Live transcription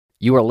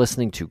You are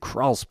listening to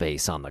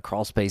Crawlspace on the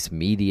Crawlspace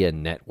Media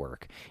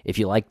Network. If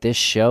you like this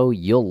show,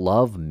 you'll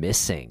love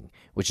Missing,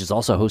 which is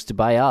also hosted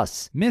by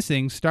us.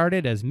 Missing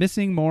started as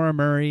Missing Maura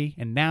Murray,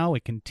 and now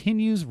it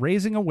continues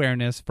raising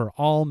awareness for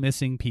all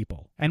missing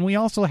people. And we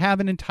also have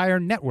an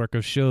entire network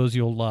of shows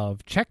you'll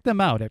love. Check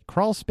them out at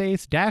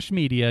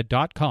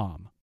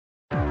crawlspace-media.com.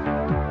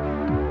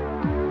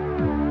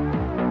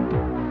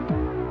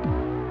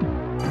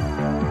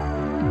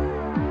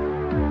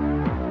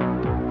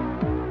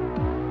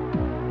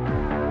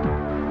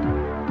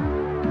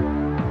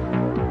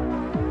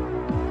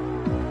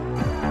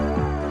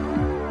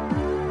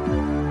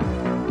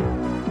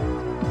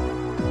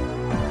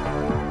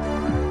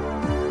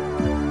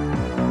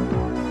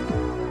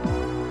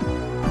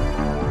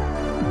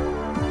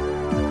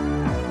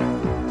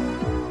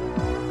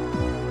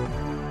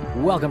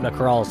 Welcome to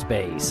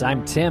Crawlspace.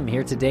 I'm Tim,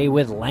 here today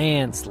with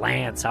Lance.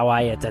 Lance, how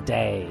are you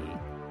today?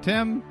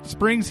 Tim,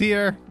 spring's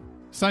here,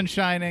 sun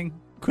shining,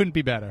 couldn't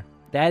be better.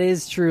 That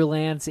is true,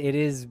 Lance. It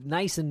is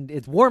nice and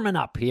it's warming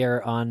up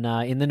here on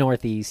in the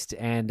Northeast,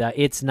 and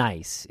it's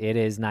nice. It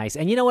is nice.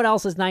 And you know what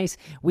else is nice?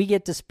 We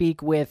get to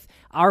speak with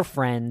our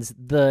friends,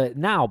 the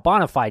now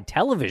bona fide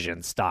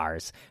television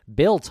stars,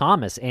 Bill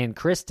Thomas and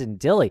Kristen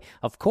Dilley.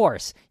 Of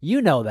course,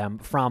 you know them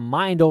from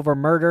Mind Over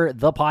Murder,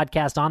 the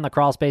podcast on the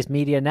Crawlspace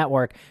Media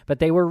Network, but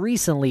they were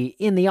recently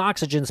in the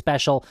Oxygen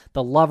special,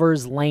 The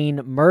Lovers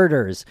Lane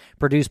Murders,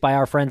 produced by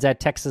our friends at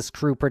Texas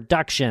Crew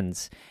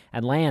Productions.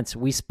 And Lance,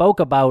 we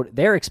spoke about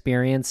their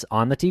experience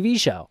on the TV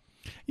show.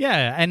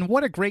 Yeah, and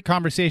what a great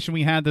conversation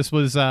we had. This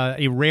was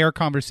a rare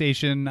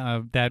conversation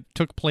that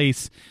took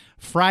place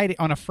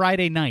on a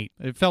Friday night.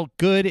 It felt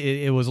good.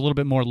 It was a little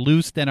bit more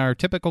loose than our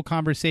typical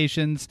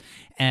conversations,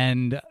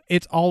 and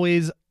it's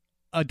always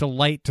a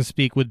delight to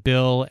speak with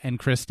Bill and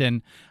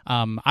Kristen.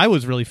 I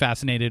was really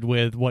fascinated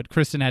with what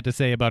Kristen had to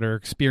say about her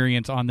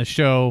experience on the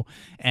show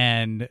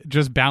and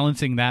just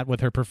balancing that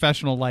with her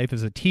professional life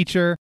as a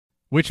teacher,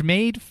 which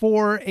made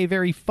for a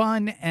very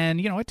fun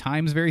and, at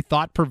times very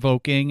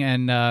thought-provoking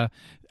and at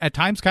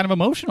times kind of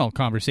emotional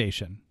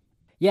conversation.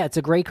 Yeah, it's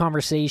a great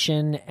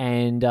conversation,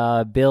 and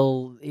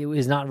Bill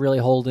is not really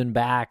holding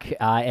back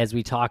as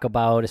we talk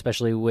about,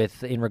 especially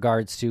in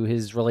regards to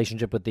his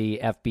relationship with the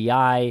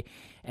FBI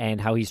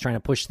and how he's trying to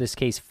push this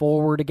case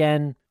forward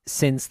again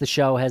since the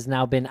show has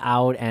now been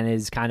out and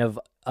is kind of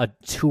a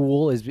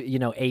tool, is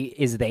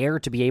there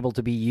to be able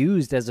to be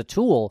used as a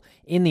tool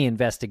in the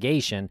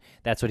investigation.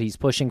 That's what he's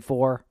pushing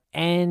for.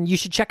 And you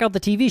should check out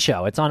the TV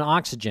show. It's on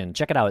Oxygen.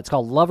 Check it out. It's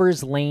called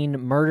Lovers Lane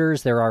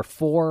Murders. There are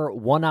 4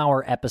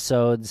 one-hour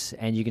episodes,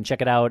 and you can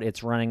check it out.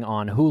 It's running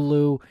on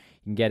Hulu. You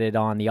can get it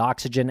on the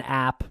Oxygen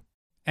app.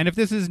 And if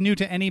this is new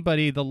to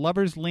anybody, the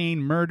Lovers Lane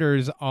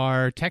Murders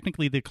are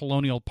technically the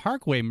Colonial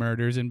Parkway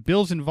murders, and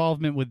Bill's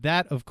involvement with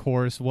that, of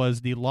course,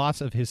 was the loss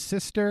of his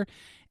sister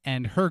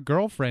and her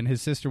girlfriend.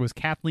 His sister was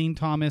Kathleen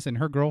Thomas, and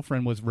her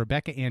girlfriend was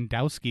Rebecca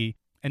Andowski.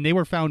 And they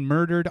were found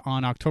murdered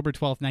on October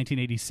 12th,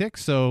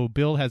 1986, so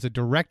Bill has a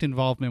direct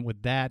involvement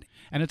with that.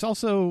 And it's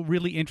also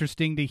really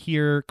interesting to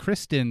hear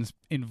Kristen's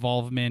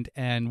involvement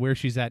and where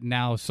she's at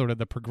now, sort of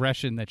the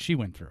progression that she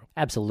went through.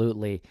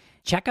 Absolutely.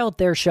 Check out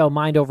their show,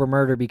 Mind Over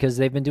Murder, because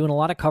they've been doing a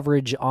lot of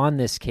coverage on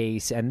this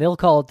case, and they'll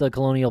call it the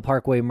Colonial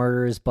Parkway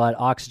Murders, but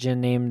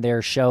Oxygen named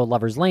their show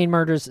Lovers Lane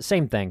Murders.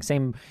 Same thing,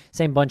 same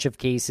bunch of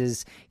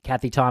cases.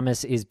 Kathy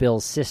Thomas is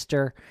Bill's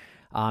sister.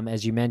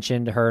 As you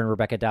mentioned, her and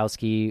Rebecca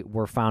Dowski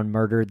were found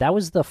murdered. That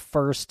was the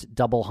first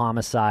double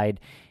homicide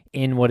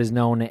in what is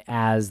known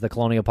as the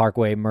Colonial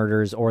Parkway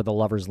Murders or the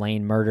Lovers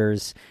Lane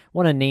Murders. I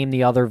want to name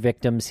the other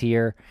victims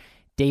here.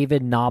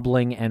 David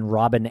Knobling and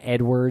Robin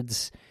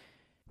Edwards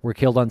were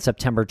killed on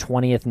September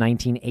 20th,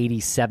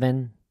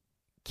 1987.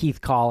 Keith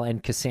Call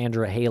and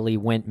Cassandra Haley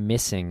went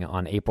missing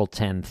on April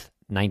 10th,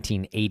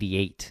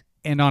 1988.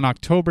 And on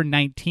October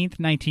 19th,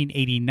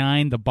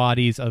 1989, the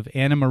bodies of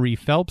Anna Marie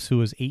Phelps, who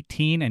was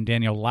 18, and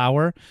Daniel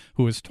Lauer,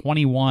 who was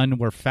 21,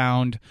 were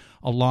found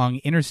along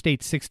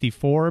Interstate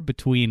 64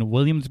 between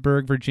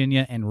Williamsburg,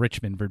 Virginia, and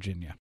Richmond,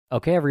 Virginia.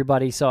 Okay,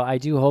 everybody, so I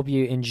do hope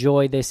you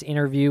enjoy this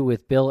interview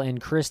with Bill and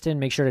Kristen.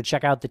 Make sure to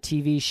check out the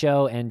TV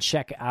show and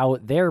check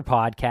out their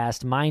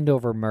podcast, Mind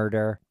Over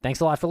Murder. Thanks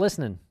a lot for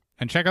listening.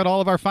 And check out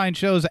all of our fine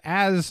shows,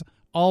 as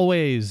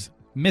always,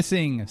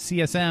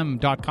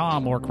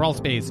 missingcsm.com or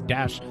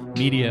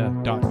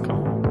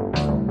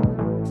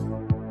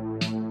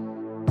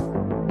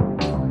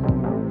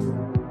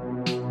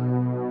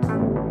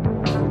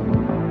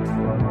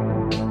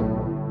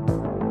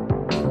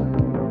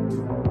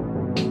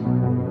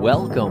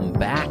Welcome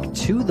back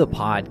to the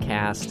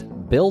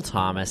podcast, Bill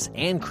Thomas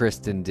and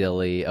Kristen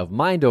Dilley of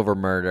Mind Over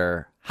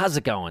Murder. How's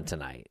it going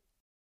tonight?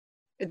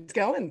 It's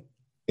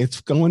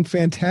going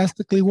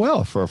fantastically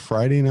well for a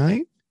Friday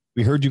night.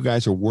 We heard you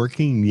guys are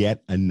working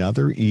yet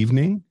another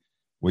evening,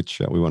 which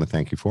we want to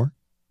thank you for.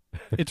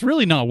 It's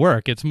really not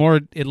work. It's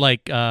more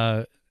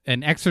an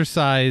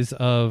exercise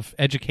of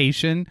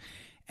education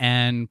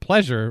and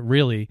pleasure,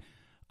 really.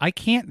 I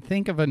can't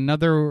think of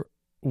another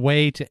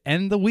way to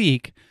end the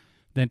week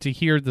than to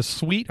hear the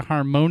sweet,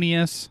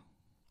 harmonious,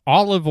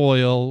 olive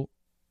oil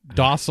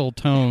docile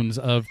tones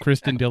of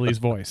Kristen Dilley's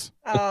voice.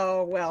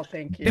 Oh, well,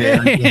 thank you.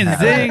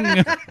 Zing!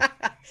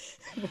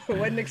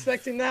 Wasn't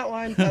expecting that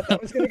one. Thought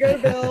that was going to go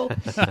to Bill.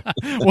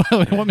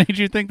 What made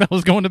you think that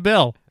was going to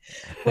Bill?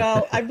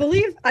 Well, I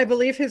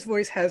believe his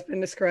voice has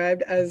been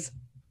described as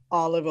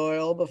olive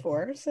oil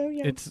before. So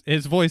yeah,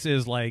 His voice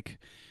is like,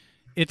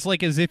 it's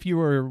like as if you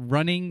were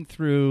running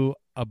through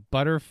a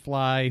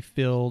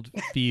butterfly-filled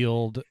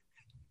field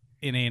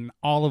in an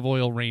olive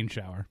oil rain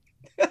shower.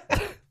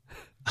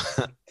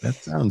 That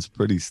sounds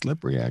pretty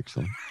slippery,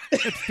 actually.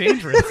 It's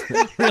dangerous,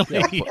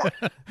 really.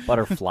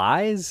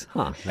 Butterflies?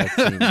 Huh. That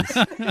seems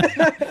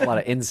a lot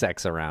of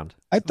insects around.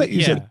 I thought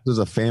you said Yeah. it was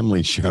a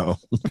family show.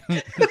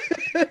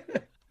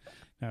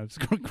 No, it's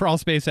Crawl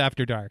Space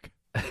After Dark.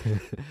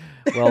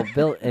 Well,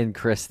 Bill and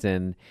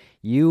Kristen,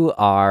 you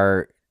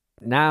are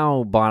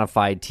now bona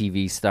fide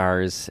TV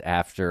stars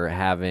after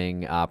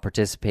having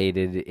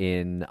participated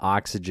in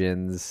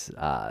Oxygen's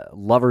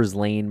Lover's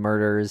Lane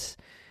Murders.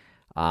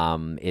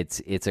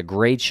 It's a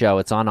great show.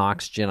 It's on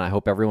Oxygen. I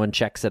hope everyone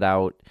checks it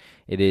out.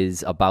 It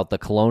is about the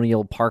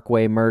Colonial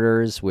Parkway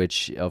murders,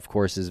 which of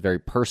course is a very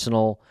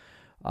personal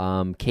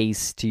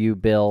case to you,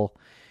 Bill.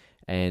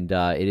 And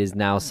it is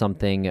now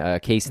a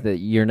case that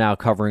you're now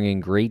covering in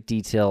great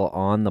detail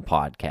on the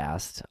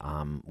podcast,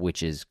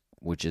 which is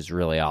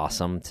really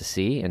awesome to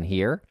see and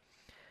hear.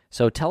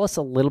 So tell us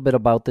a little bit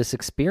about this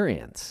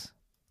experience.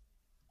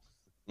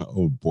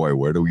 Oh boy,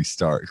 where do we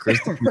start,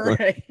 Kristen?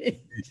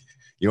 right.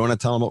 You want to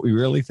tell them what we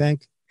really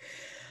think?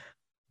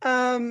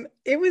 I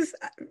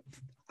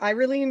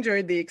really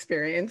enjoyed the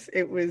experience.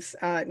 It was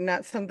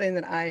not something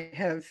that I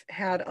have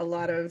had a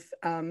lot of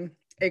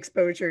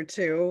exposure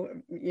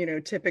to. You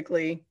know,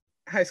 typically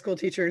high school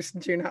teachers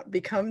do not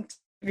become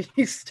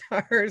TV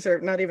stars,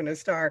 or not even a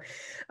star.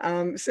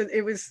 So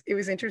it was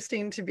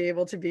interesting to be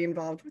able to be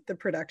involved with the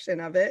production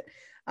of it.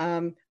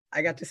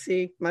 I got to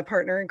see my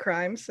partner in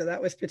crime, so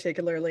that was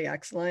particularly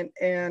excellent.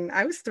 And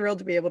I was thrilled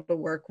to be able to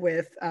work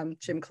with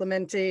Jim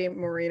Clemente,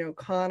 Maureen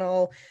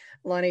O'Connell,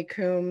 Lonnie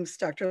Coombs,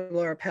 Dr.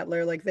 Laura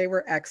Petler. Like, they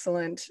were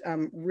excellent,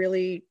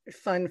 really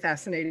fun,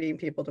 fascinating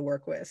people to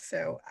work with.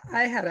 So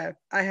I had a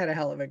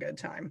hell of a good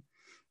time.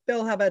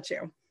 Bill, how about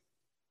you?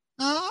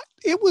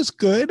 It was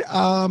good.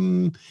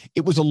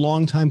 It was a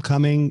long time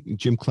coming.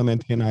 Jim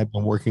Clemente and I have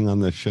been working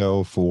on the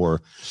show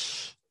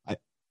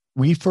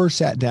we first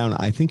sat down,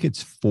 I think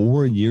it's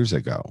 4 years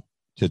ago,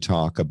 to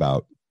talk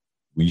about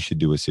we should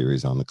do a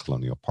series on the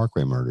Colonial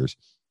Parkway murders.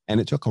 And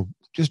it took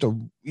just a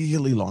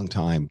really long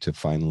time to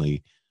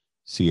finally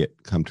see it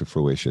come to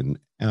fruition.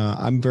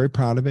 I'm very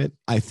proud of it.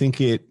 I think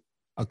it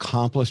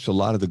accomplished a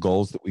lot of the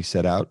goals that we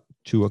set out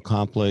to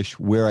accomplish.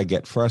 Where I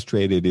get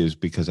frustrated is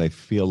because I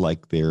feel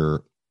like there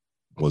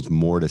was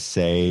more to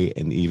say.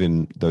 And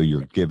even though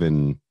you're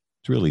given,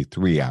 it's really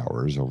 3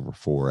 hours over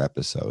 4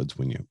 episodes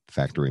when you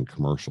factor in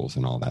commercials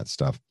and all that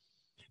stuff,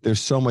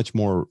 there's so much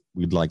more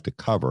we'd like to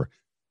cover.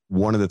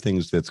 One of the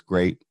things that's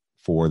great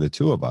for the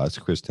two of us,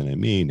 Kristen and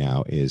me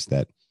now, is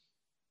that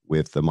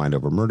with the Mind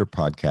Over Murder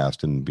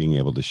podcast and being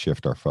able to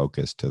shift our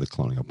focus to the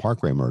Colonial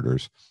Parkway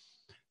murders,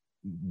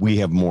 we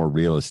have more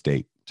real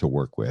estate to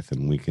work with,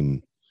 and we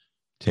can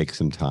take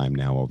some time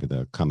now over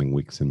the coming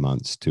weeks and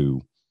months to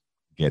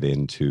get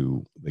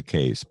into the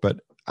case.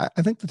 But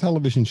I think the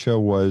television show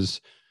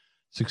was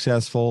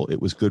successful.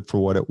 It was good for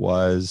what it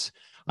was.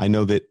 I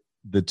know that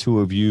the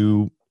two of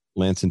you,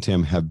 Lance and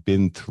Tim, have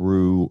been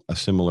through a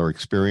similar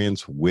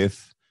experience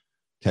with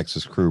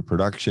Texas Crew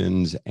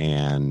Productions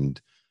and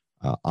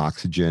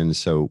Oxygen.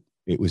 So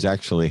it was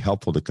actually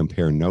helpful to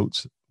compare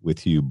notes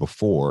with you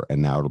before,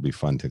 and now it'll be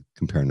fun to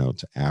compare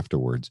notes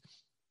afterwards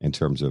in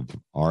terms of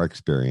our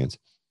experience.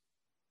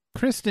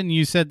 Kristen,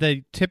 you said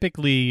that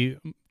typically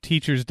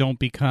teachers don't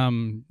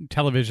become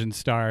television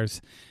stars.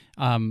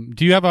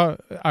 Do you have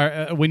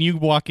when you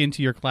walk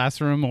into your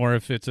classroom, or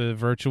if it's a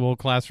virtual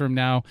classroom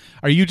now,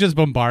 are you just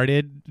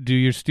bombarded? Do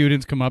your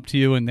students come up to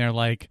you and they're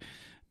like,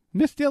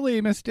 Miss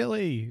Dilley, Miss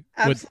Dilley?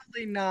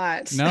 Absolutely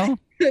not. No?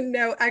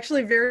 No,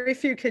 actually, very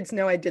few kids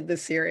know I did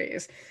this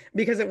series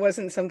because it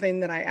wasn't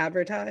something that I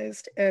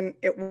advertised, and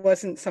it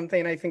wasn't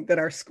something I think that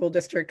our school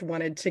district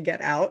wanted to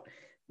get out,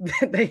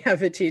 that they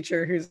have a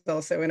teacher who's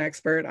also an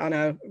expert on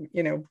a,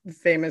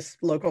 famous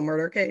local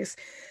murder case.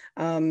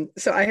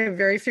 So I have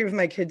very few of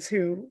my kids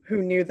who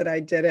knew that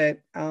I did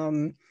it.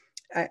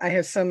 I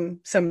have some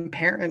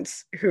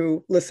parents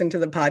who listen to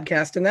the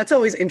podcast, and that's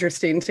always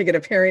interesting to get a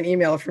parent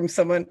email from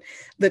someone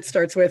that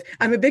starts with,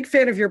 "I'm a big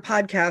fan of your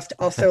podcast.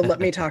 Also, let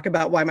me talk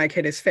about why my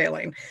kid is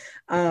failing."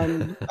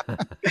 But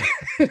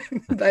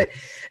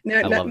no,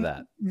 I love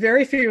that.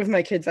 Very few of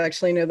my kids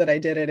actually know that I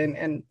did it,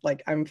 and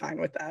like, I'm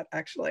fine with that,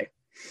 actually.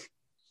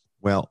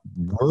 Well,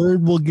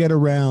 word will get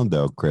around,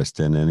 though,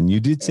 Kristen. And you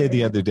did say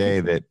the other day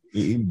that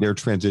they're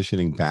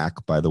transitioning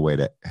back, by the way,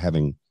 to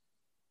having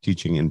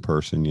teaching in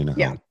person,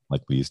 Yeah.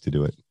 like we used to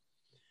do it.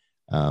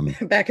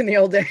 Back in the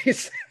old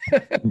days.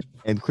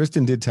 And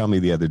Kristen did tell me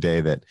the other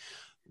day that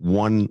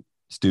one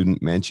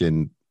student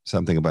mentioned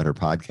something about her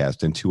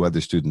podcast, and 2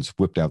 other students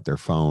whipped out their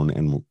phone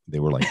and they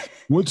were like,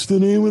 "What's the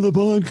name of the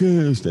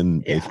podcast?"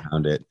 And they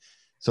found it.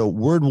 So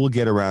word will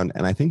get around,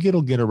 and I think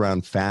it'll get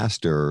around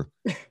faster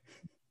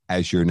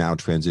as you're now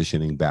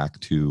transitioning back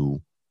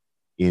to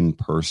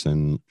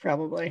in-person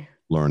Probably.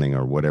 learning,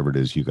 or whatever it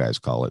is you guys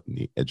call it in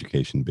the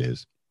education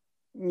biz.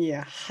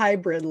 Yeah,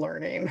 hybrid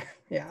learning.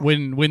 Yeah.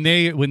 When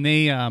they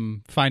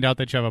find out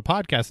that you have a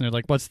podcast and they're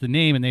like, "What's the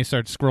name?" and they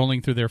start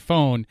scrolling through their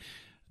phone,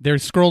 they're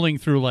scrolling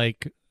through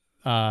like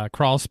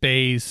Crawl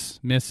Space,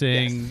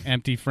 Missing, Yes.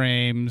 Empty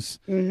Frames,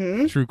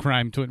 Mm-hmm. True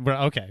Crime.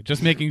 Well, okay,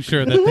 just making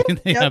sure that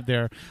they Yep. have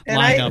their And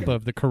lineup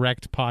of the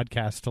correct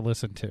podcast to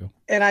listen to.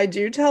 And I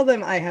do tell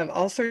them I have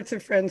all sorts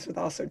of friends with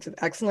all sorts of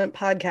excellent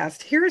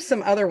podcasts. Here are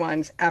some other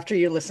ones after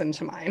you listen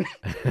to mine.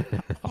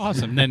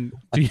 Awesome. Then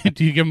do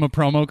you give them a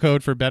promo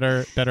code for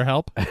better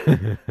help?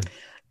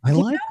 I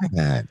like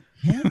that.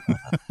 Yeah.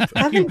 I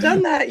haven't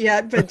done that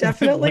yet, but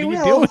definitely what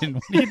are will. you doing?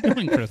 What are you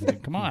doing, Kristen?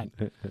 Come on.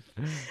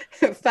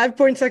 5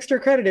 points extra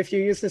credit if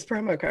you use this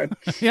promo code.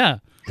 Yeah.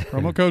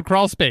 Promo code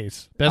Crawl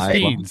Space. Best I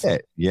fiends. love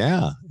it.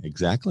 Yeah,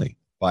 exactly.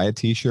 Buy a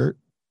t-shirt,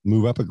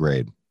 move up a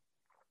grade.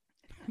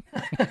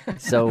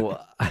 So,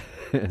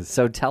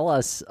 so tell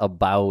us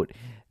about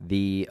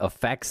the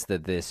effects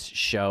that this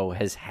show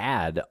has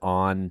had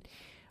on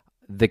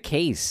the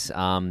case.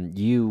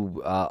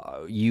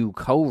 You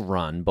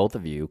co-run, both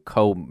of you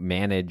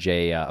co-manage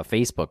a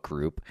Facebook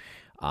group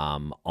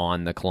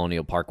on the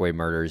Colonial Parkway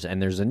murders,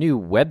 and there's a new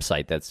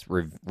website that's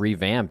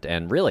revamped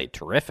and really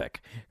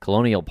terrific,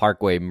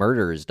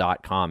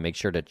 colonialparkwaymurders.com. Make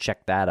sure to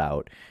check that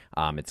out.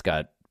 It's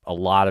got a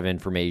lot of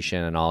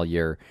information and all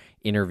your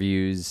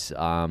interviews.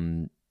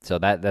 So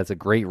that's a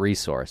great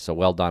resource. So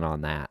well done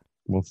on that.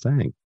 Well,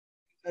 thanks.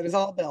 That is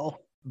all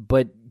Bill.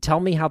 But tell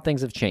me how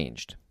things have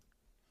changed.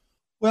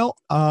 Well,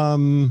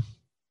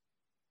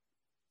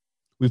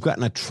 we've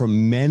gotten a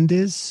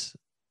tremendous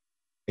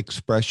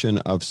expression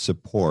of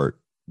support,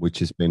 which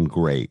has been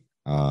great.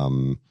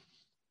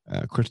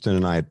 Kristen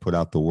and I had put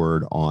out the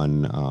word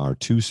on our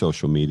 2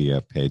 social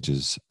media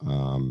pages,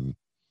 and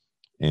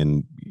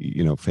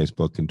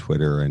Facebook and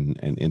Twitter and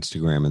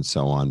Instagram and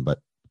so on.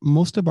 But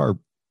most of our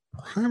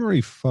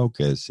primary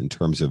focus in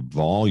terms of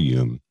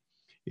volume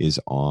is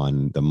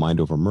on the Mind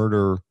Over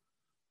Murder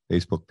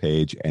Facebook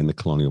page and the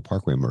Colonial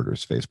Parkway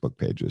Murders Facebook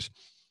pages.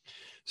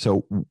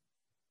 So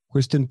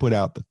Kristen put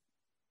out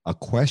a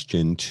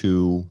question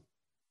to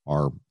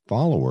our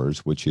followers,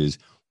 which is,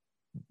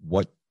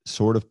 what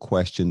sort of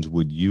questions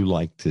would you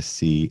like to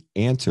see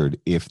answered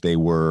if they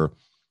were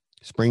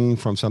springing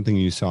from something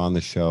you saw on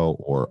the show,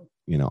 or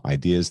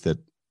ideas that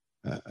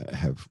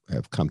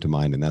have come to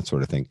mind and that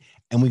sort of thing.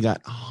 And we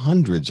got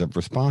hundreds of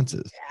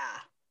responses. Yeah.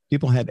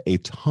 People had a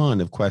ton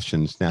of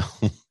questions. Now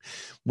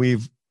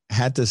we've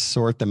had to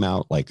sort them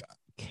out. Like,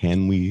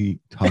 can we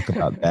talk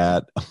about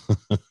that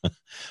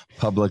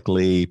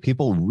publicly?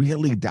 People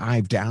really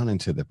dive down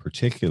into the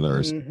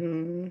particulars.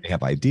 Mm-hmm. They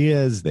have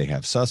ideas. They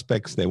have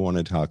suspects they want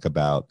to talk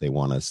about. They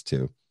want us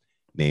to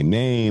name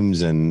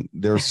names. And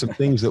there's some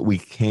things that we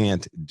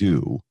can't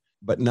do.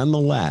 But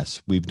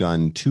nonetheless, we've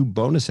done 2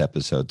 bonus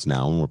episodes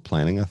now, and we're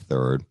planning a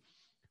 3rd,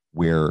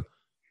 where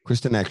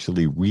Kristen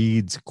actually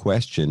reads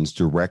questions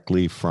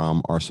directly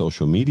from our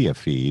social media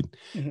feed,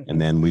 and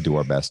then we do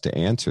our best to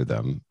answer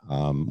them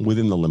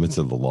within the limits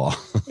of the law.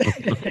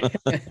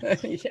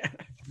 Yeah.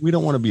 We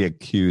don't want to be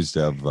accused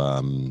of,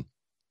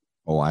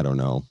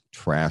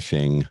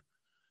 trashing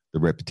the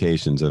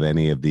reputations of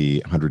any of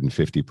the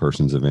 150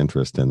 persons of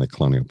interest in the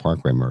Colonial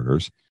Parkway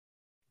murders.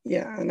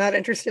 Yeah, not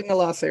interested in a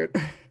lawsuit.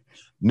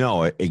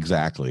 No,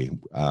 exactly.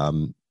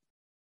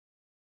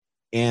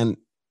 And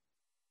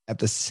at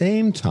the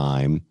same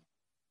time,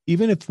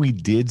 even if we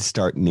did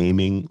start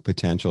naming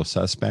potential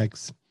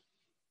suspects,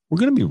 we're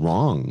going to be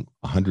wrong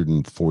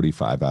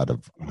 145 out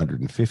of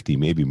 150,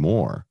 maybe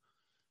more.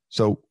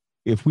 So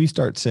if we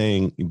start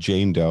saying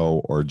Jane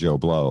Doe or Joe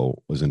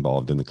Blow was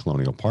involved in the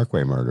Colonial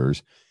Parkway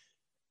murders,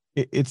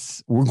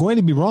 we're going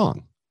to be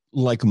wrong,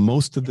 like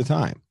most of the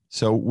time.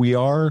 So we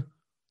are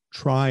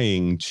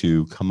trying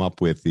to come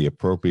up with the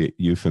appropriate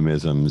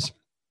euphemisms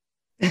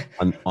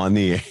on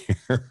the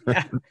air.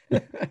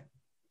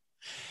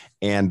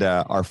 And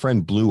our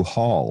friend Blue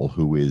Hall,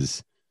 who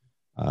is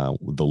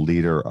the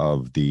leader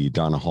of the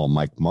Donna Hall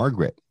Mike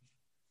Margaret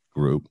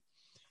group,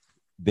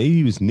 they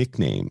use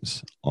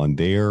nicknames on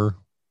their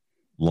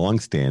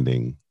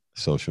longstanding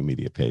social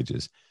media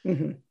pages.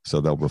 Mm-hmm. So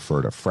they'll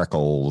refer to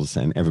Freckles,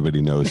 and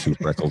everybody knows who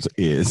Freckles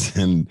is.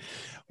 And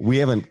we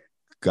haven't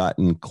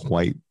gotten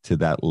quite to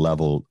that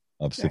level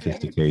of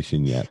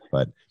sophistication yet,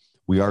 but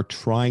we are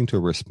trying to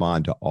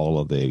respond to all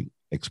of the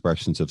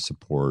expressions of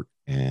support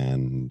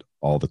and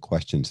all the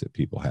questions that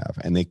people have.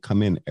 And they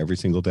come in every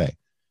single day.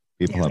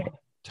 People have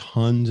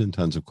tons and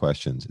tons of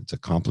questions. It's a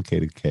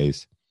complicated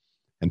case,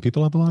 and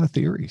people have a lot of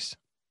theories.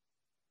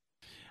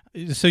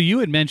 So you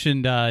had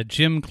mentioned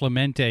Jim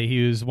Clemente.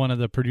 He was one of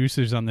the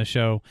producers on the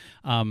show.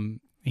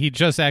 He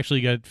just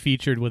actually got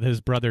featured with his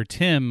brother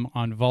Tim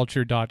on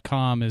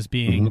vulture.com as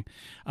being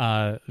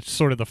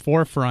sort of the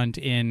forefront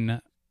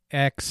in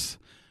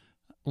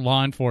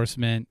ex-law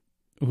enforcement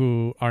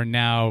who are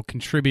now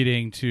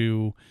contributing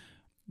to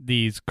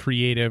these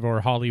creative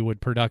or Hollywood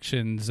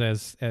productions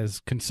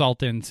as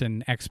consultants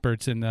and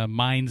experts in the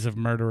minds of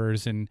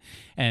murderers and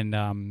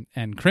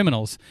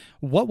criminals.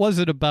 What was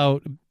it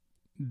about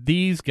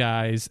these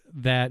guys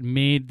that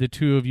made the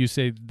two of you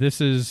say, this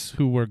is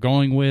who we're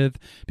going with?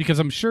 Because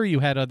I'm sure you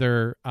had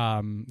other,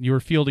 you were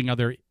fielding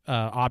other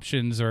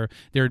options, or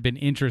there had been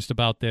interest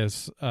about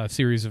this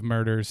series of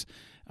murders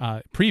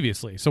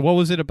previously. So what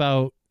was it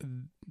about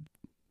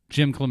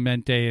Jim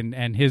Clemente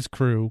and his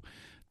crew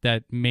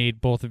that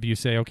made both of you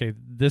say, okay,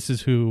 this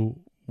is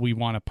who we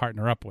want to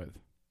partner up with?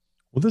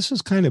 Well, this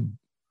is kind of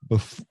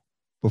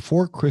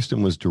before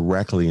Kristen was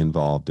directly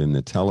involved in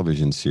the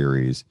television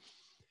series.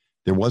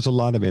 There was a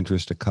lot of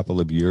interest a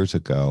couple of years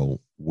ago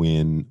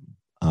when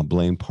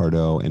Blaine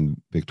Pardoe and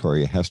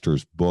Victoria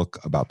Hester's book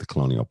about the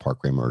Colonial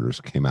Parkway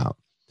murders came out.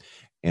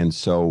 And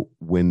so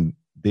when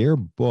their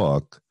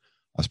book,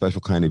 A Special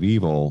Kind of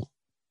Evil,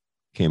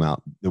 came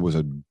out, there was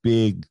a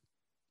big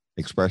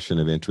expression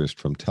of interest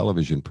from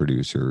television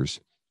producers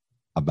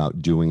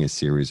about doing a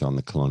series on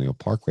the Colonial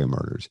Parkway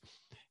murders.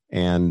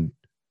 And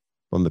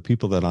from the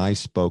people that I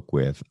spoke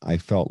with, I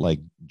felt like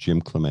Jim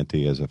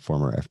Clemente, as a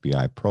former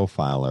FBI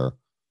profiler,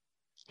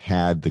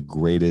 had the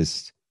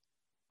greatest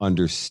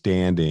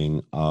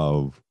understanding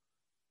of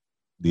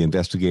the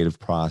investigative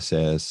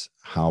process,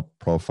 how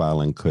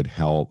profiling could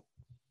help,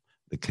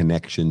 the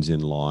connections in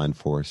law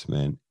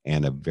enforcement,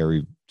 and a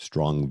very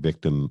strong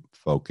victim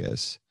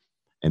focus.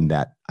 And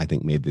that, I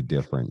think, made the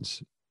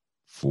difference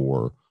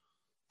for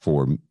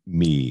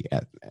me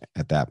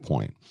at that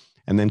point.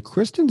 And then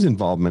Kristen's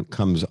involvement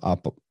comes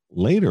up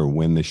later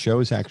when the show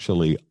is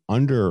actually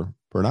under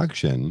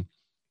production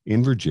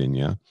in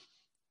Virginia.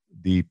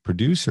 The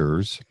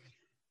producers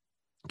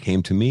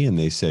came to me and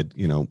they said,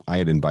 I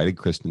had invited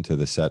Kristen to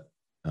the set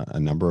a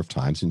number of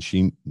times, and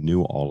she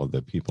knew all of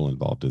the people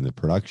involved in the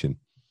production.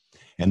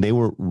 And they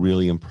were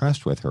really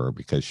impressed with her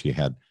because she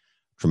had a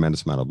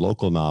tremendous amount of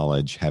local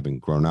knowledge, having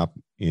grown up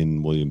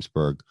in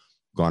Williamsburg,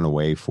 gone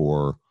away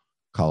for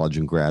college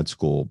and grad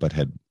school, but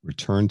had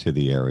returned to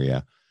the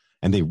area.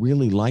 And they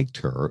really liked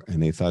her,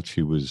 and they thought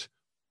she was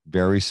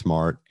very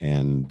smart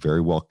and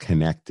very well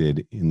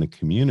connected in the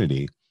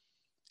community.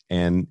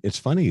 And it's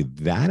funny,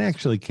 that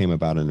actually came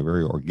about in a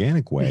very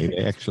organic way.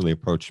 They actually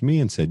approached me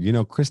and said,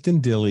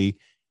 Kristen Dilley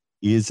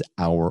is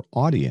our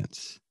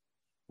audience,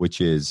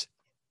 which is,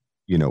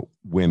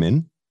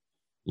 women,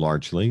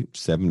 largely,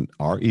 even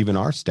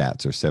our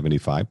stats are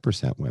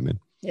 75% women.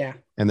 Yeah.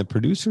 And the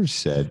producers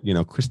said,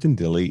 Kristen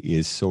Dilley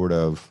is sort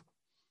of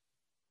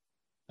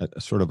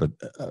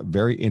a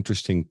very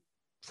interesting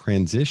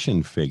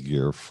transition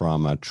figure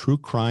from a true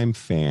crime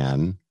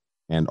fan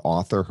and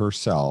author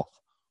herself,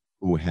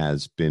 who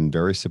has been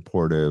very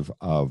supportive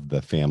of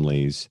the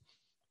families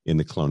in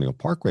the Colonial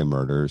Parkway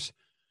murders.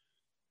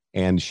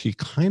 And she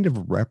kind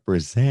of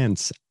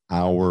represents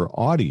our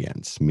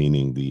audience,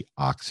 meaning the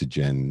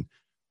Oxygen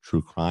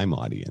true crime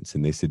audience.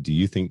 And they said, do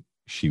you think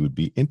she would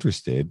be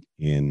interested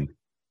in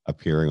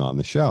appearing on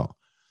the show?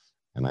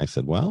 And I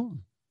said, well,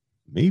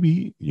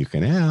 maybe you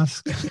can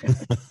ask.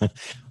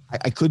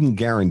 I couldn't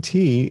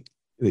guarantee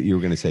that you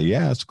were going to say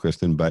yes,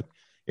 Kristen, but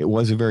it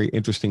was a very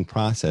interesting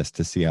process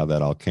to see how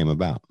that all came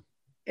about.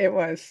 It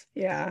was,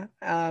 yeah.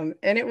 And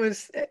it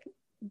was,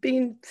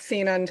 being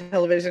seen on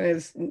television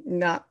is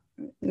not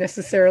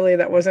necessarily,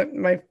 that wasn't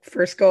my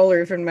first goal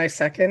or even my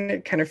second.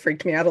 It kind of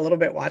freaked me out a little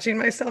bit watching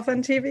myself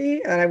on TV,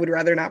 and I would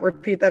rather not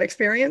repeat that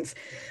experience.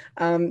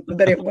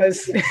 But it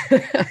was,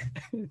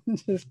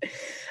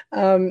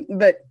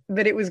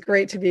 but it was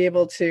great to be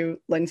able to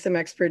lend some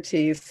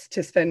expertise,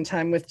 to spend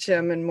time with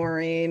Jim and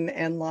Maureen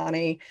and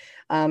Lonnie,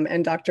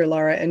 and Dr.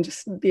 Laura, and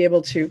just be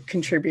able to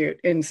contribute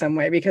in some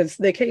way, because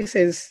the case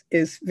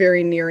is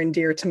very near and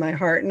dear to my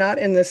heart, not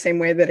in the same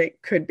way that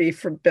it could be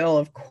for Bill,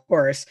 of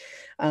course,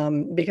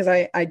 because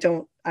I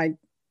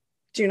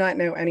do not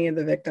know any of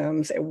the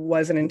victims. It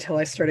wasn't until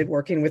I started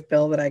working with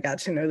Bill that I got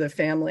to know the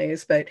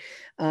families. But,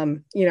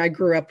 I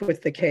grew up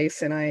with the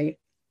case, and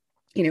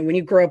when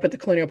you grow up at the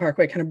Colonial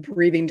Parkway, kind of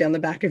breathing down the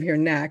back of your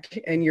neck,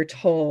 and you're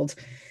told,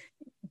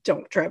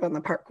 don't drive on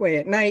the parkway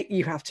at night.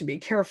 You have to be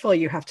careful.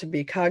 You have to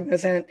be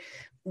cognizant.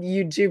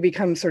 You do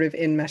become sort of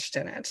enmeshed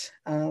in it.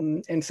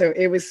 And so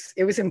it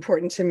was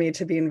important to me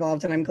to be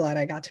involved, and I'm glad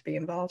I got to be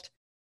involved.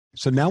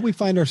 So now we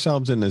find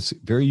ourselves in this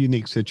very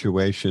unique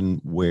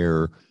situation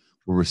where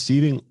we're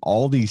receiving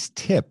all these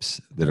tips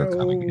that are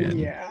coming in.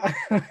 Yeah.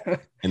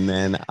 And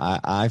then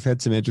I've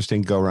had some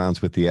interesting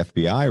go-rounds with the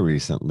FBI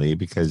recently,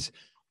 because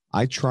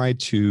I try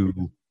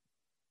to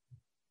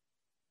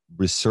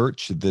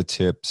research the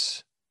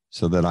tips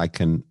so that I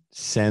can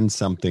send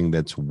something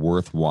that's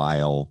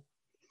worthwhile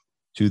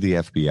to the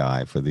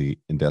FBI for the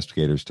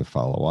investigators to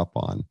follow up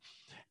on.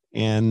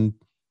 And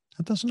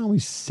that doesn't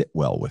always sit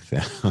well with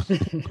them.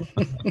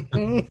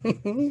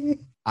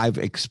 I've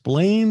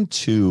explained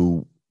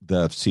to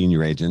the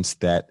senior agents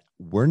that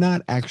we're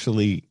not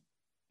actually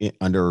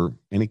under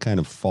any kind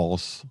of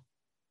false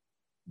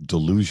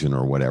delusion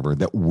or whatever,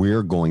 that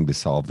we're going to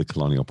solve the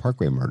Colonial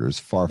Parkway murders.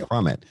 Far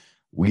from it.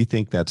 We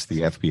think that's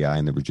the FBI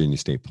and the Virginia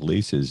State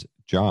Police's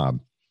job.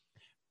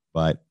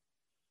 But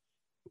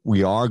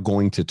we are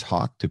going to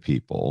talk to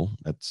people.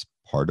 That's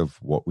part of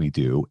what we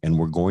do. And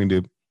we're going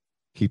to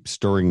keep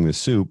stirring the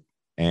soup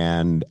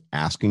and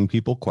asking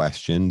people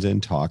questions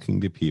and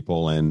talking to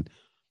people and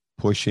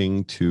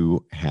pushing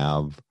to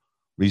have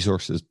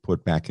resources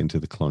put back into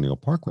the Colonial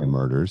Parkway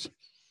murders.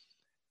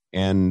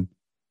 And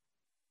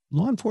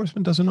law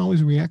enforcement doesn't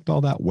always react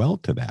all that well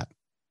to that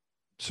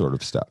sort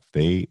of stuff.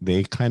 They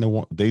kind of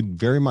want, they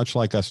very much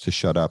like us to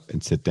shut up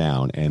and sit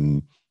down.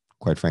 And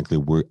quite frankly,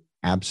 we're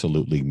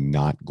absolutely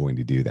not going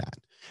to do that.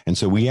 And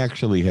so we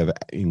actually have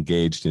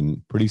engaged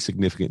in pretty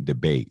significant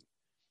debate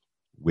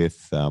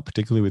with,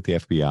 particularly with the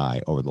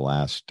FBI over the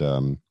last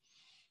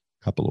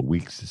couple of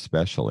weeks,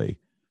 especially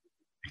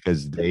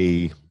because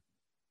they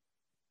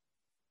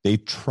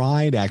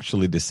tried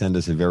actually to send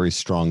us a very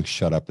strong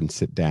shut up and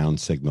sit down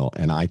signal.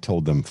 And I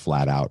told them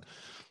flat out,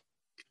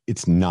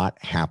 it's not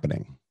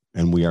happening.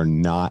 And we are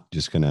not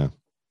just going to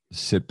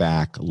sit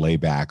back, lay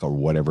back, or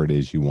whatever it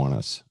is you want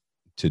us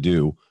to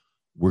do.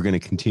 We're going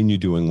to continue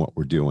doing what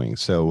we're doing.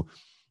 So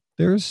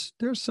there's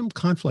some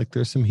conflict.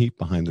 There's some heat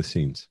behind the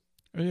scenes.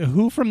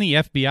 Who from the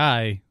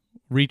FBI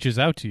reaches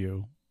out to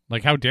you?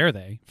 Like, how dare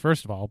they,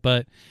 first of all?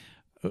 But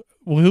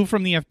who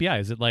from the FBI?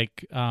 Is it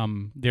like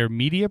their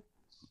media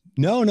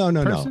No.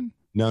 person?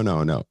 No.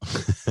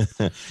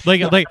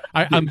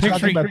 I'm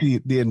picturing about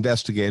the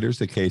investigators,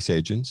 the case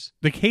agents.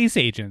 The case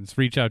agents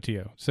reach out to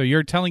you. So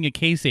you're telling a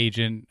case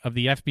agent of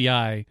the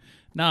FBI,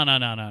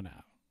 no.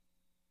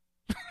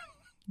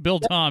 Bill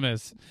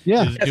Thomas.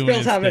 Yeah. Is Yes, doing Bill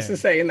his Thomas thing.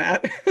 is saying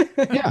that.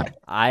 Yeah.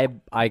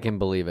 I can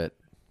believe it.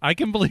 I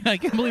can believe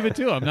it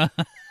too. I'm not.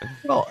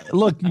 Well,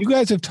 look, you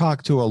guys have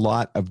talked to a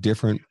lot of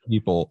different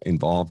people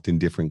involved in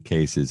different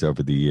cases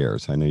over the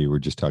years. I know you were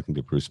just talking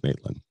to Bruce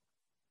Maitland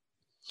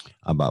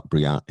about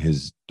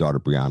his daughter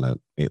Breonna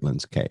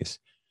Maitland's case.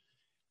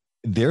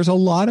 There's a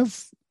lot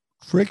of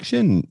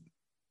friction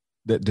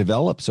that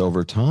develops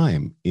over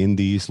time in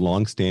these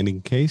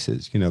longstanding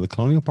cases. You know, the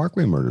Colonial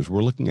Parkway murders,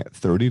 we're looking at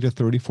 30 to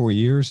 34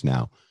 years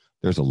now.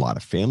 There's a lot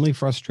of family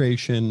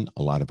frustration,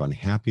 a lot of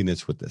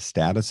unhappiness with the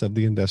status of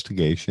the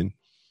investigation.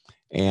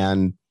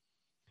 And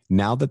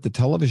now that the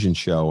television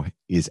show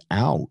is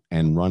out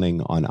and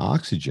running on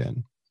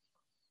Oxygen,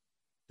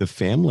 the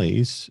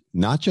families,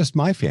 not just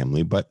my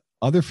family, but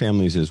other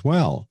families as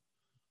well,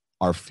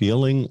 are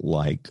feeling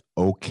like,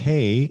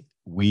 okay,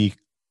 we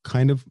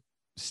kind of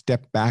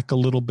stepped back a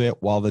little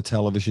bit while the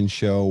television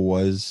show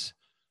was,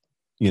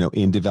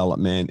 in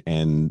development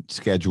and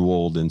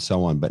scheduled and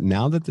so on. But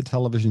now that the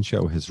television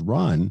show has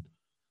run,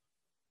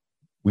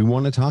 we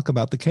want to talk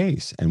about the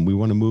case and we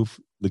want to move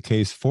the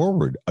case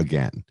forward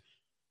again.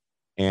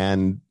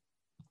 And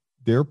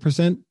there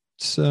presents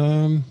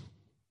some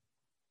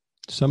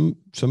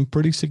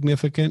pretty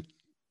significant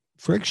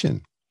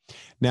friction.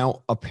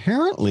 Now,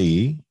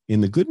 apparently, in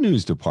the good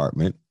news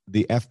department,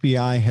 the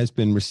FBI has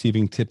been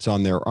receiving tips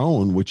on their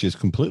own, which is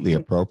completely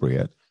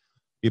appropriate.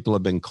 People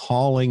have been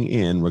calling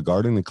in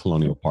regarding the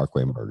Colonial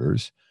Parkway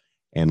murders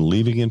and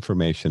leaving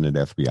information at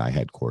FBI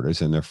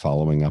headquarters, and they're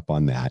following up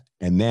on that.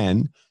 And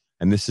then,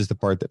 and this is the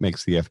part that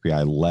makes the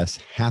FBI less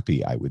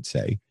happy, I would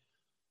say,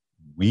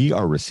 we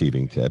are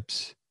receiving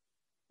tips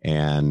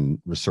and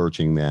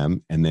researching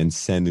them and then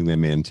sending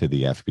them into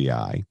the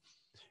FBI.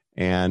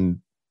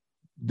 And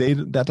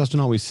that doesn't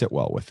always sit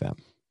well with them.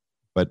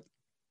 But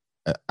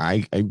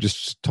I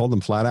just told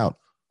them flat out,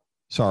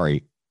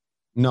 sorry.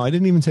 No, I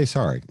didn't even say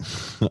sorry.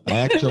 I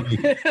actually,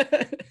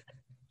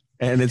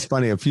 and it's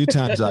funny, a few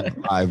times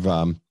I've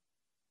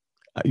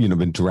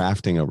been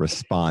drafting a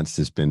response.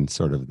 There's been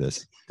sort of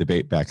this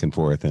debate back and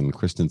forth, and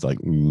Kristen's like,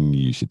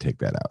 you should take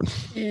that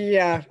out.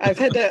 Yeah, I've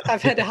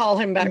had to haul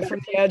him back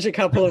from the edge a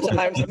couple of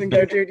times and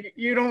go, dude,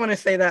 you don't want to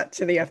say that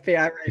to the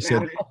FBI right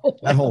now.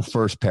 That whole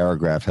first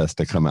paragraph has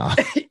to come out.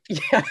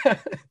 Yeah.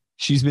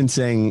 She's been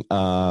saying,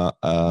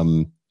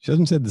 she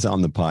hasn't said this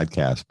on the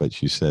podcast, but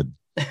she said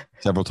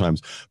several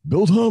times,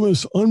 Bill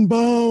Thomas,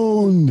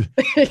 Unbound.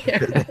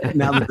 Yeah.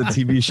 Now that the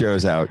TV show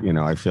is out,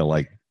 I feel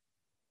like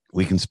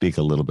we can speak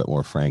a little bit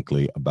more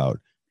frankly about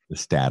the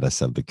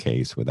status of the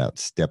case without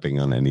stepping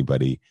on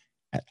anybody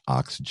at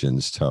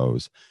Oxygen's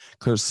toes.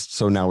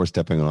 So now we're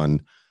stepping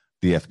on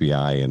the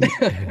FBI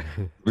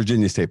and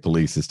Virginia State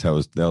Police's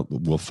toes.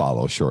 We'll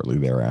follow shortly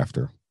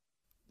thereafter.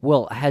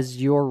 Well, has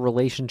your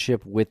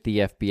relationship with the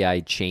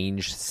FBI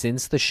changed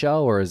since the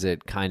show, or has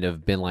it kind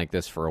of been like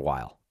this for a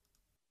while?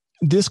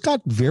 This got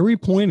very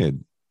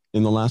pointed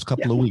in the last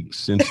couple of weeks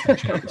since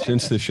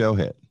the show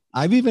hit.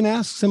 I've even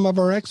asked some of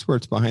our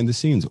experts behind the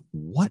scenes,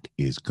 what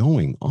is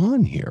going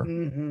on here?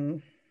 Mm-hmm.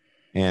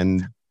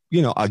 And,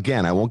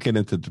 again, I won't get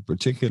into the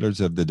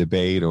particulars of the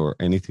debate or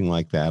anything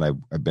like that.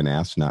 I've been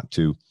asked not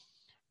to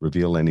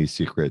reveal any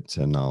secrets,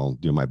 and I'll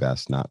do my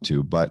best not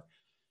to. But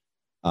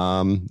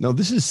no,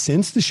 this is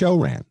since the show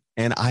ran.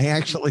 And I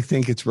actually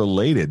think it's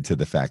related to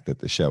the fact that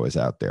the show is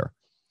out there.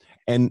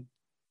 And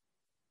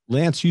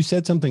Lance, you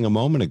said something a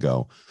moment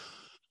ago.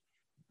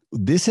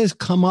 This has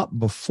come up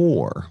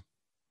before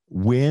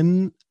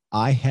when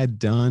I had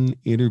done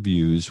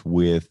interviews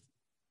with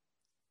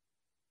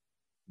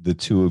the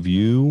two of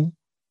you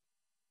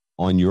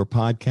on your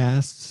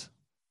podcasts,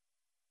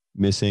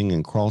 Missing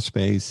and Crawl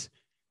Space,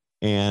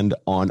 and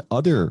on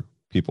other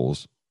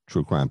people's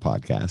true crime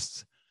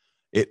podcasts,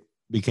 it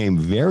became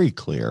very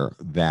clear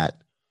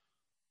that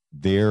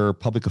their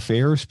public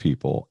affairs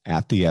people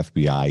at the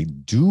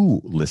FBI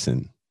do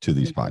listen to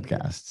these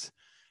podcasts.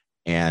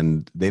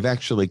 And they've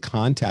actually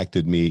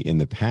contacted me in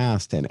the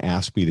past and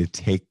asked me to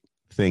take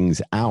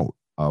things out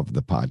of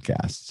the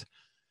podcasts.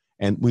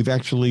 And we've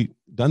actually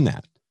done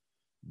that,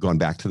 gone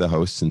back to the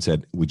hosts and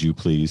said, would you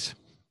please?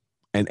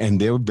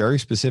 And they were very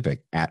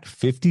specific. At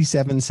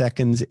 57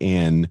 seconds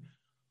in,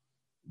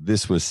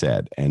 this was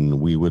said,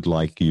 and we would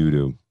like you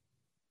to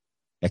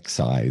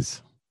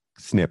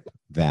snip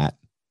that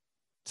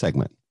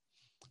segment.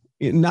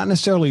 Not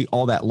necessarily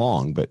all that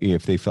long, but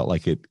if they felt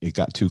like it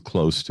got too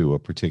close to a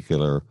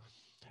particular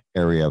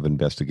area of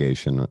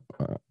investigation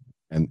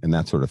and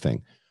that sort of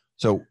thing.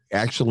 So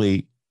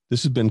actually,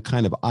 this has been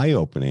kind of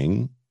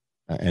eye-opening.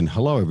 And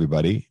hello,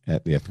 everybody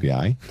at the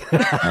FBI.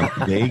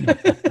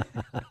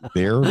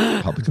 Their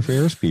public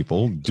affairs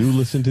people do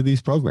listen to these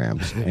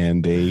programs,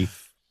 and they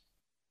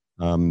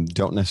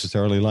don't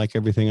necessarily like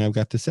everything I've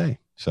got to say.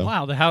 So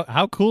wow,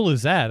 how cool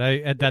is that?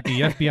 That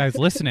the FBI is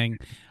listening.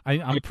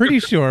 I'm pretty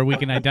sure we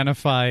can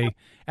identify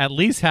at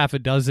least half a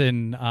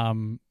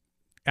dozen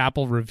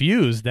Apple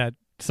reviews that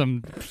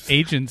some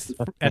agents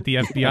at the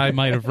FBI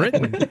might have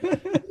written.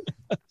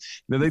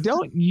 No, they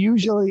don't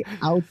usually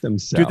out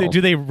themselves.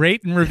 Do they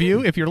rate and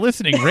review? If you're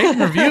listening, rate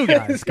and review,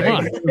 guys. Come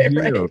on. They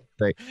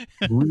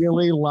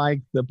really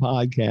like the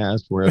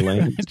podcast where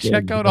Lane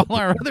check out all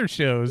our other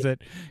shows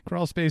at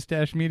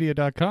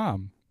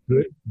crawlspace-media.com.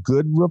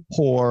 Good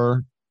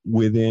rapport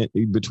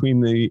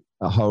between the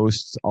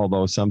hosts,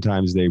 although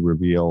sometimes they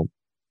reveal,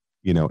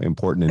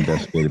 important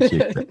investigative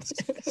secrets,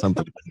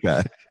 something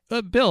like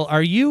that. Bill,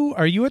 are you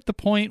at the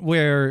point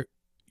where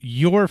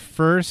your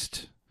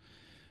first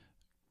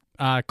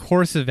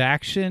course of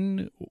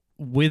action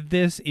with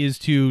this is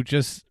to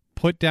just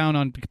put down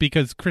on,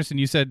 because Kristen,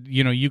 you said,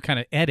 you kind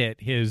of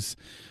edit his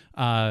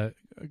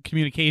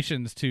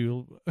communications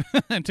to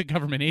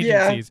government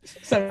agencies. Yeah,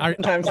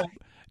 sometimes.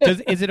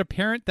 Is it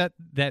apparent that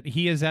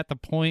he is at the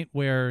point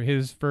where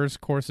his first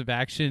course of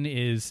action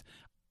is,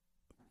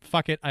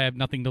 fuck it, I have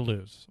nothing to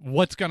lose.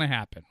 What's going to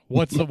happen?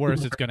 What's the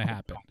worst that's going to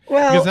happen?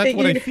 Well, because that's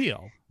what I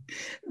feel.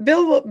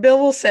 Bill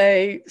will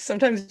say,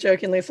 sometimes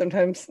jokingly,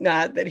 sometimes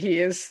not, that he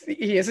is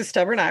a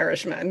stubborn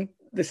Irishman.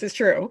 This is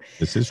true.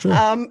 This is true.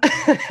 And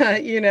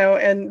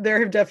there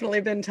have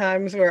definitely been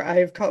times where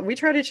I've called. We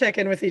try to check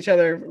in with each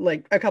other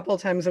like a couple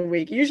of times a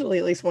week, usually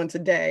at least once a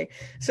day.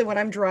 So when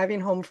I'm driving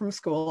home from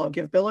school, I'll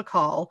give Bill a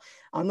call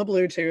on the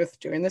Bluetooth,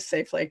 doing this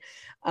safely.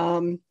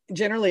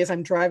 Generally, as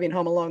I'm driving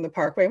home along the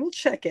Parkway, we'll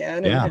check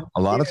in. Yeah,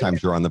 a lot of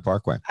times you're on the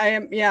Parkway.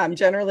 I'm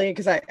generally,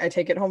 because I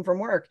take it home from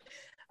work.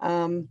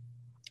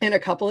 And a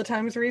couple of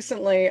times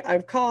recently,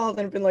 I've called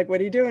and been like,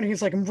 what are you doing?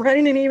 He's like, I'm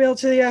writing an email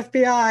to the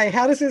FBI.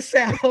 How does this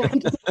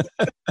sound?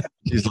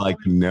 She's like,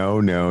 no.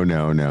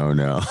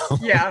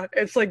 Yeah,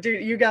 it's like,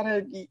 dude,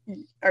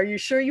 are you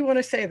sure you want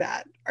to say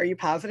that? Are you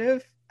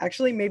positive?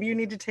 Actually, maybe you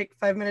need to take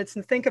 5 minutes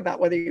and think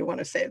about whether you want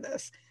to say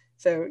this.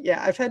 So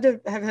yeah, I've had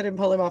him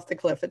pull him off the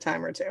cliff a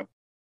time or two.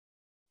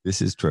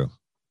 This is true.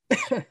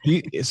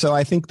 So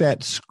I think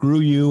that screw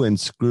you and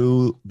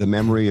screw the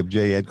memory of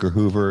J. Edgar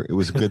Hoover, it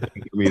was a good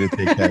thing for me to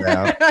take that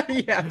out.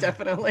 Yeah,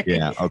 definitely.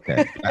 Yeah,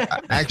 okay.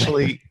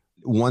 Actually,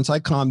 once I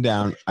calmed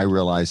down, I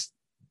realized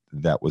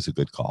that was a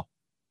good call.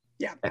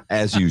 Yeah.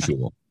 As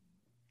usual.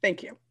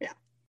 Thank you. Yeah.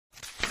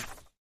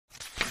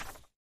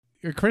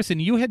 Kristen,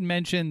 you had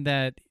mentioned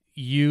that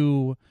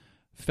you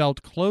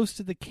felt close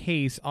to the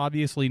case,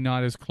 obviously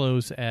not as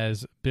close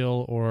as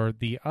Bill or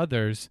the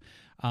others.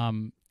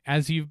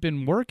 As you've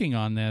been working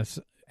on this,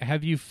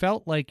 have you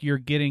felt like you're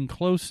getting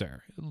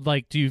closer?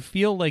 Like, do you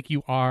feel like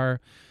you are,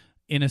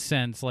 in a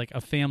sense, like a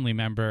family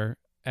member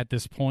at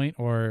this point,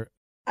 or?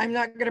 I'm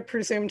not going to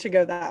presume to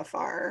go that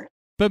far.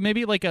 But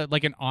maybe like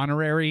an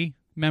honorary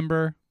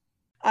member?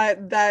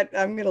 That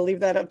I'm going to leave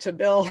that up to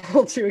Bill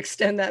to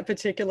extend that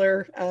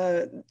particular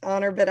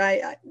honor. But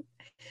I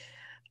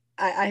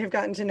have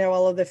gotten to know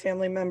all of the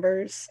family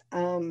members.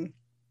 I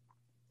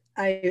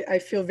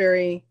feel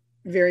very,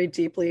 very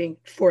deeply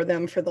for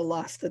them, for the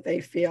loss that they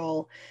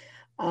feel.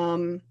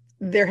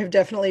 There have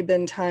definitely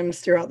been times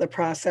throughout the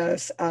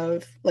process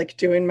of like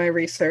doing my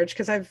research,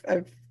 because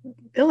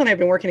Bill and I have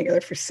been working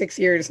together for 6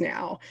 years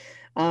now.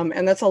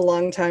 And that's a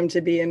long time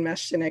to be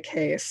enmeshed in a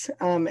case.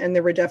 And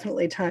there were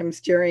definitely times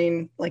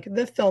during like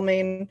the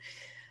filming,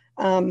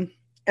 and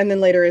then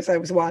later as I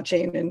was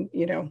watching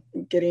and,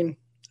 getting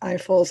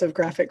eyefuls of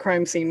graphic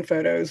crime scene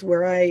photos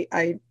where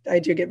I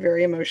do get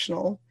very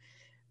emotional.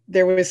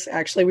 There was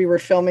actually, we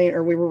were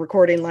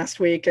recording last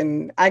week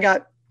and I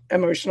got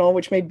emotional,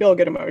 which made Bill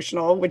get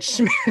emotional, which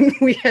meant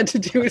we had to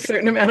do a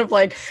certain amount of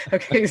like,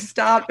 okay,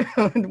 stop.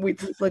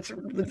 let's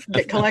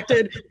get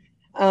collected.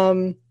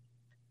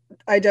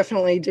 I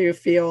definitely do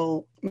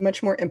feel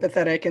much more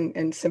empathetic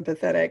and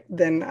sympathetic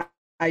than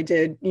I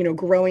did,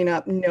 growing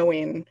up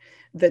knowing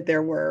that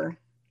there were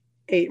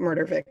 8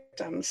 murder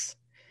victims.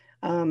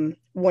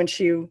 once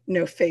you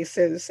know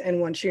faces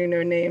and once you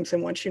know names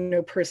and once you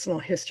know personal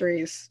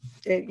histories,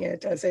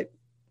 it does it.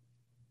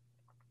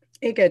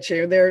 It gets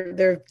you.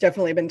 There've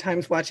definitely been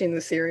times watching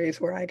the series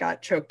where I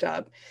got choked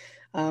up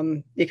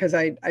because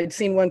I'd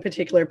seen one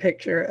particular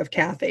picture of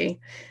Kathy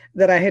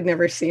that I had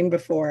never seen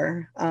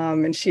before.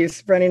 And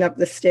she's running up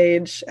the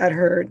stage at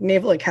her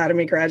Naval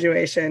Academy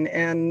graduation,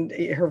 and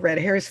her red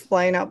hair is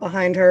flying out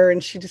behind her,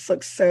 and she just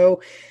looks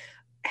so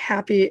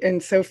happy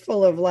and so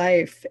full of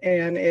life.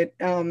 And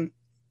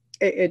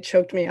it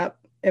choked me up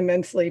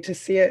immensely to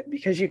see it,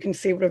 because you can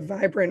see what a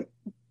vibrant,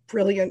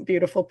 brilliant,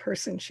 beautiful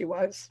person she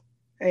was.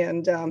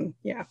 And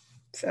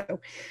so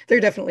there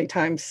are definitely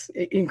times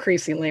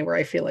increasingly where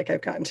I feel like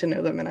I've gotten to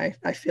know them, and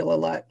I feel a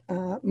lot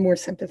more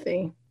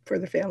sympathy for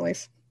the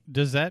families.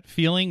 Does that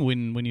feeling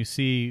when you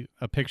see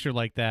a picture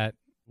like that,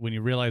 when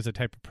you realize the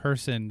type of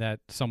person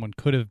that someone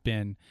could have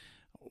been,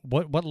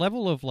 what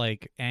level of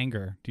like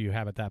anger do you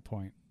have at that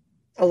point?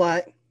 A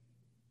lot.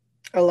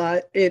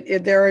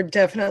 There are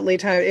definitely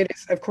times. It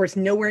is, of course,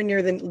 nowhere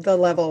near the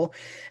level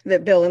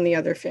that Bill and the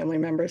other family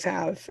members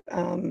have,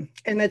 and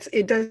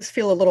it does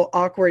feel a little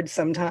awkward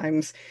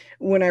sometimes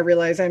when I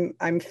realize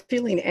I'm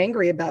feeling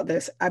angry about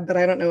this, but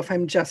I don't know if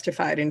I'm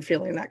justified in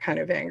feeling that kind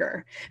of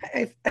anger.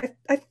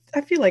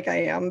 I feel like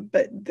I am,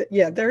 but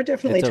there are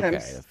definitely It's times.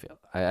 okay to feel.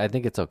 I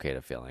think it's okay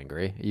to feel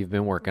angry. You've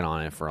been working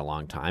on it for a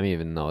long time,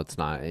 even though it's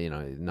not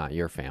not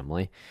your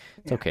family.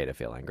 It's okay to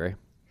feel angry.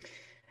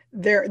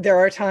 There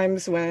are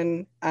times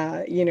when,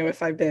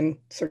 if I've been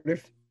sort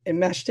of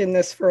enmeshed in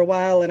this for a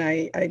while and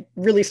I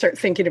really start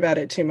thinking about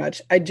it too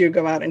much, I do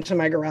go out into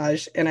my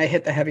garage and I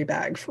hit the heavy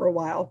bag for a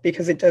while,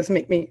 because it does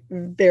make me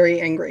very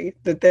angry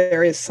that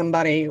there is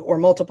somebody or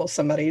multiple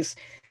somebodies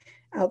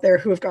out there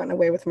who have gotten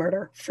away with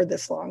murder for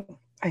this long.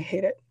 I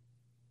hate it.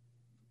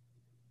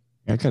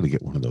 I got to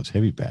get one of those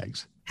heavy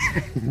bags.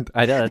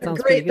 I know, that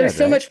sounds great. Good, They're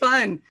so right? much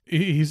fun.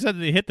 He said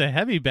they hit the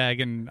heavy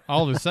bag, and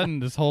all of a sudden,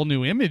 this whole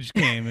new image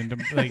came.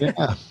 And like,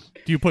 Yeah.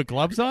 do you put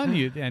gloves on?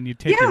 You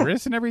take your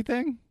wrists and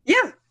everything?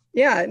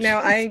 Yeah. Now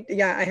I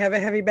have a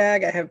heavy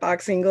bag. I have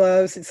boxing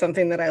gloves. It's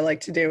something that I like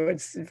to do.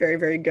 It's very,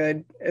 very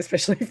good,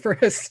 especially for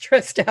a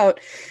stressed out,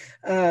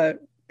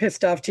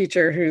 pissed off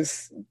teacher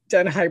who's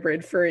done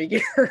hybrid for a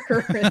year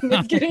and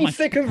is getting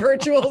sick of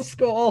virtual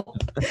school.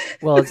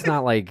 Well, it's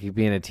not like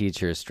being a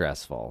teacher is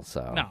stressful.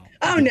 So No.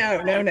 Oh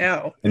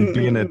no. And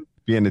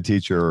being a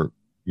teacher,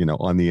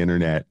 on the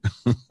internet,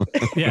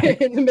 Yeah.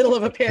 In the middle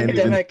of a can't even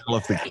pandemic. tell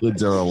if the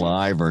kids are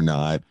alive or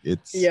not.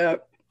 It's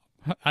Yep.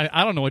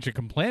 I don't know what you're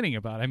complaining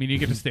about. I mean, you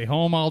get to stay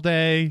home all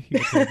day. You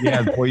get to,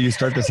 yeah, boy, you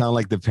start to sound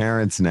like the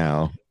parents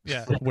now.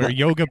 wear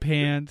yoga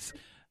pants.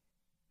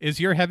 Is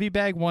your heavy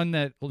bag one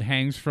that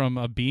hangs from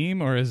a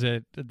beam, or is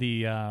it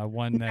the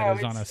one that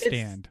is on a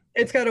stand?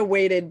 It's got a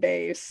weighted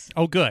base.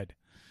 Oh, good.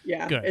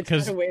 Yeah, Good, it's got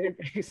 'cause a weighted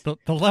base. The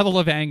level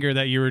of anger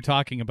that you were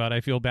talking about, I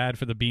feel bad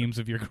for the beams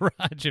of your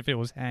garage if it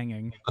was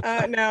hanging.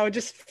 No,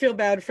 just feel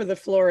bad for the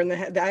floor and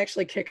I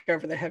actually kick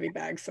over the heavy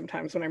bags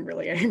sometimes when I'm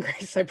really angry.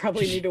 So I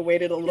probably need to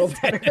weight it a little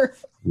better.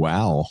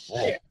 Wow.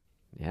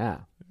 yeah.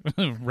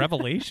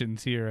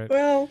 Revelations here at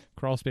Well,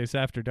 Crawl Space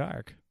After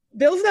Dark.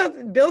 Bill's not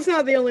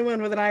the only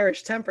one with an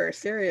Irish temper.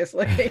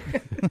 Seriously.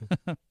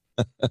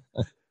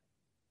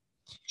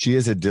 She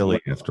is a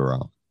dilly after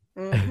all.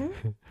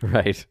 Mhm.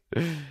 Right.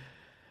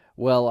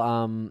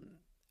 Well,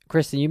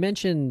 Kristen, you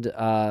mentioned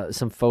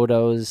some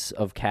photos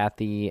of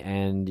Kathy,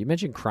 and you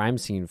mentioned crime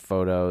scene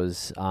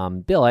photos.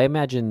 Bill, I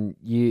imagine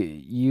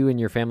you and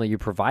your family, you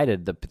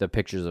provided the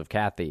pictures of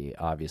Kathy,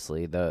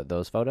 obviously,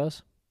 those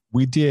photos?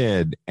 We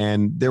did.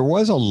 And there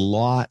was a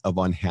lot of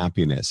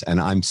unhappiness. And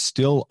I'm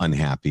still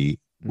unhappy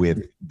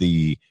with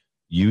the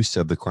use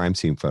of the crime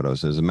scene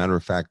photos. As a matter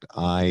of fact,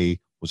 I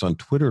was on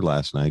Twitter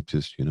last night,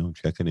 just,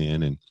 checking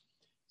in, and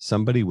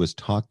somebody was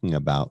talking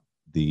about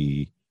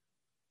the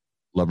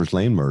Lover's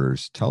Lane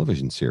Murders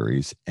television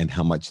series and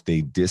how much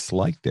they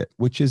disliked it,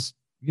 which is,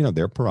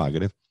 their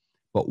prerogative.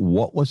 But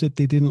what was it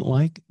they didn't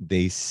like?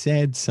 They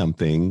said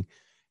something,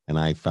 and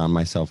I found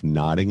myself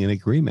nodding in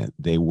agreement.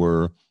 They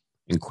were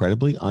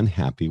incredibly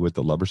unhappy with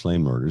the Lover's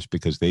Lane Murders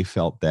because they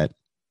felt that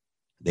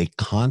they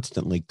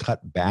constantly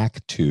cut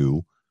back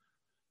to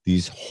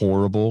these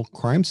horrible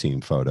crime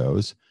scene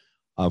photos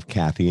of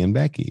Kathy and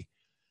Becky.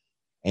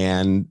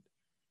 And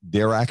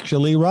they're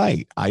actually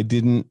right. I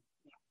didn't,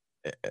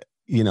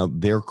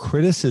 their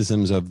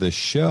criticisms of the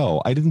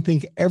show, I didn't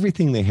think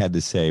everything they had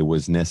to say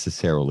was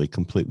necessarily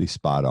completely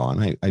spot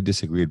on. I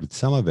disagreed with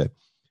some of it,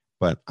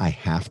 but I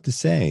have to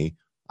say,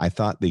 I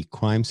thought the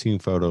crime scene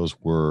photos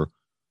were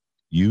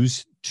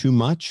used too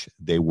much.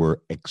 They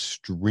were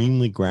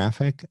extremely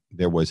graphic.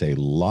 There was a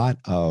lot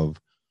of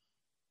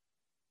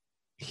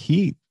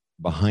heat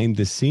behind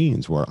the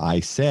scenes where I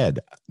said,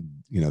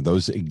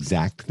 those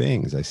exact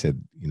things. I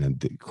said,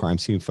 the crime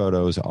scene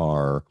photos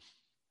are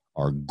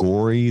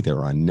gory.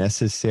 They're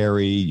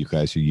unnecessary. You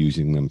guys are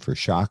using them for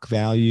shock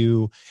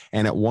value.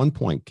 And at one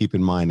point, keep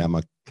in mind, I'm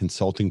a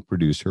consulting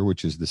producer,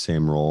 which is the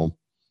same role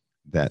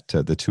that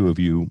the two of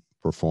you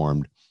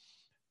performed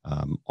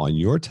on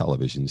your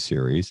television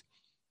series.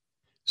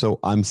 So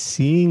I'm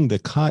seeing the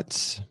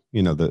cuts,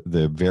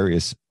 the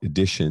various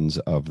editions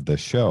of the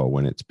show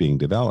when it's being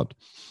developed.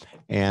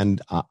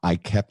 And I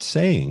kept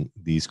saying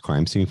these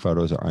crime scene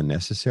photos are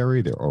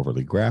unnecessary. They're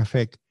overly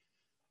graphic.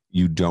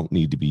 You don't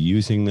need to be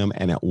using them.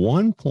 And at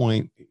one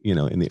point,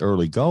 in the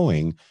early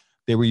going,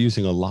 they were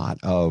using a lot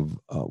of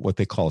what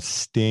they call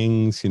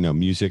stings,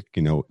 music,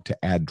 to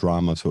add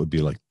drama. So it would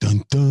be like,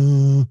 dun,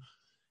 dun,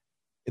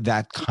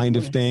 that kind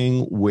of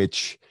thing,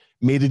 which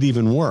made it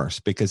even worse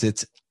because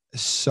it's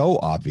so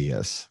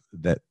obvious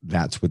that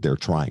that's what they're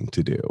trying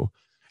to do,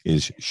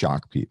 is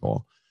shock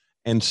people.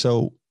 And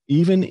so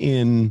even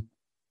in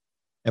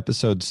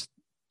episodes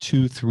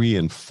 2, 3,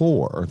 and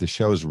 4, the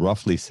show is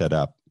roughly set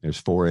up. There's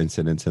 4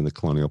 incidents in the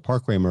Colonial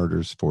Parkway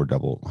murders, 4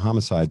 double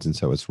homicides. And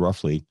so it's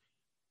roughly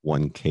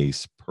 1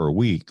 case per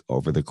week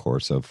over the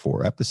course of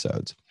 4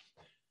 episodes.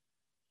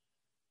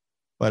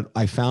 But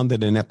I found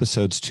that in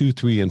episodes 2,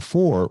 3, and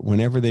 4,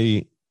 whenever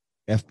the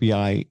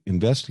FBI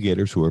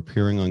investigators who are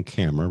appearing on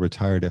camera,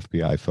 retired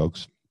FBI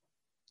folks,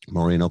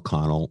 Maureen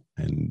O'Connell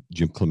and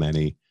Jim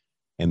Clemente,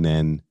 and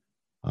then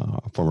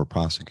former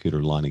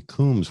prosecutor Lonnie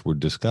Coombs were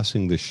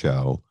discussing the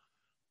show,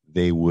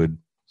 they would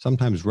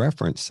sometimes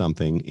reference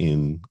something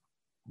in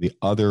the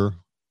other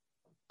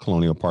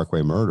Colonial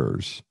Parkway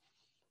murders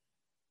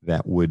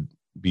that would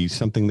be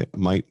something that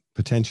might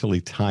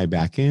potentially tie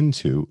back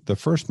into the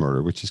first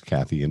murder, which is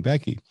Kathy and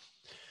Becky.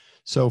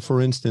 So,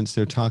 for instance,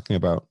 they're talking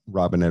about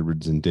Robin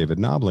Edwards and David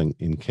Knobling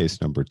in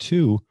case number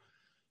 2,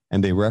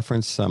 and they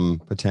reference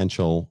some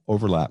potential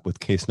overlap with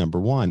case number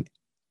 1.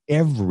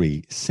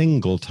 Every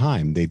single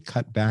time they'd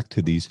cut back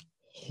to these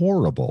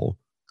horrible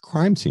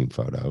crime scene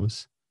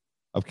photos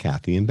of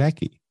Kathy and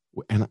Becky.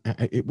 And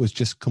it was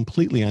just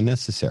completely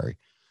unnecessary.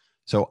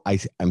 So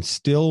I'm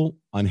still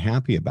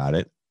unhappy about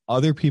it.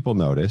 Other people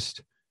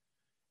noticed,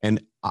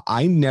 and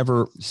I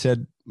never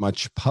said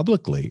much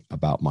publicly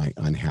about my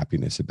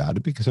unhappiness about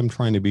it because I'm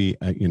trying to be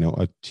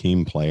a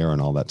team player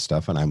and all that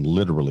stuff. And I'm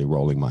literally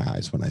rolling my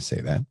eyes when I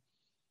say that.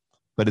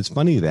 But it's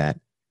funny that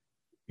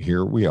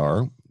here we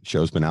are.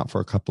 Show's been out for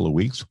a couple of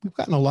weeks. We've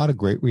gotten a lot of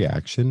great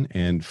reaction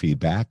and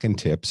feedback and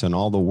tips and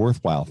all the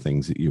worthwhile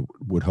things that you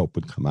would hope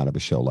would come out of a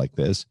show like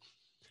this.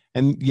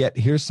 And yet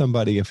here's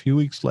somebody a few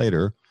weeks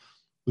later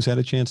who's had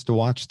a chance to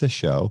watch the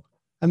show,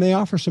 and they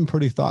offer some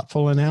pretty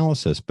thoughtful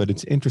analysis. But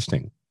it's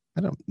interesting.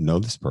 I don't know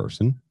this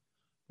person,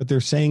 but they're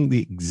saying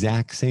the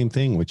exact same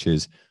thing, which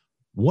is,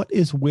 what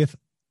is with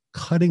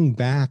cutting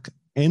back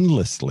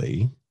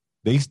endlessly?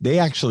 They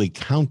actually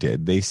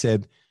counted. They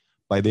said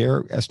by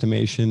their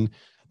estimation,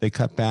 they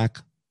cut back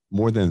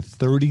more than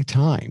 30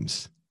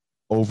 times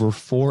over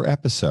 4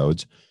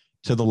 episodes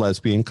to the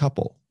lesbian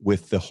couple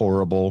with the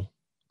horrible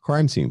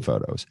crime scene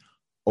photos.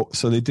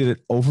 So they did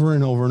it over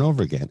and over and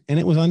over again, and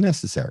it was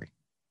unnecessary.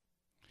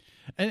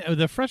 And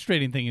the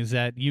frustrating thing is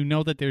that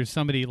that there's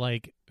somebody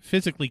like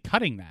physically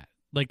cutting that.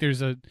 Like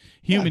there's a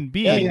human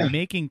being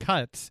making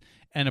cuts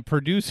and a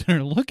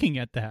producer looking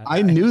at that.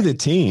 I knew the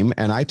team,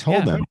 and I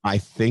told them, I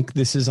think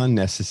this is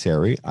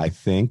unnecessary. I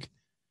think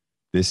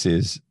this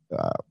is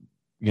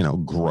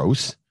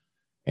gross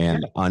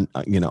and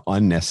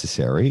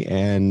unnecessary.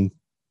 And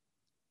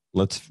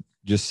let's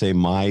just say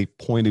my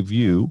point of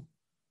view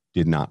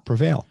did not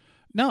prevail.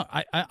 No,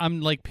 I'm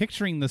like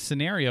picturing the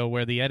scenario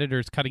where the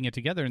editor's cutting it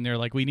together and they're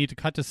like, we need to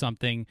cut to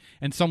something.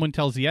 And someone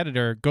tells the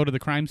editor, go to the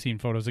crime scene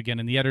photos again.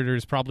 And the editor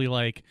is probably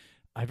like,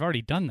 I've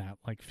already done that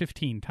like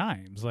 15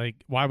 times.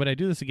 Like, why would I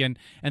do this again?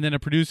 And then a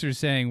producer's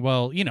saying,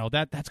 well,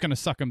 that's going to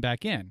suck them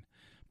back in.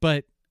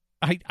 But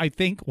I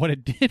think what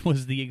it did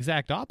was the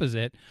exact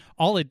opposite.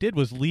 All it did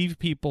was leave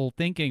people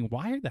thinking,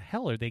 why the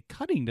hell are they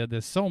cutting to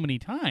this so many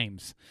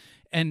times?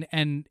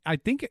 And I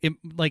think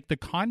like the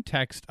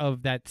context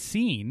of that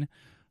scene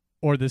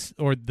or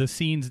the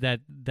scenes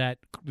that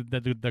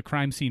the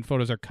crime scene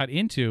photos are cut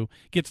into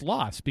gets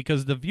lost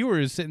because the viewer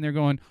is sitting there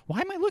going,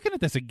 why am I looking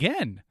at this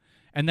again?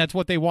 And that's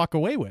what they walk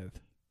away with.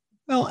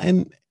 Well,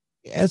 and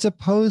as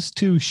opposed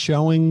to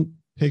showing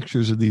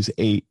pictures of these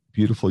 8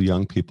 beautiful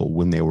young people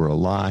when they were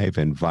alive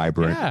and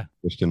vibrant,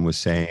 Kristen was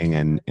saying,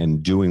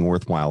 and doing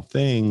worthwhile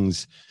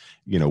things,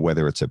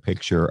 whether it's a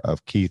picture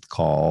of Keith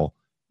Call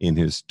in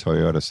his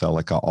Toyota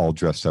Celica all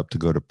dressed up to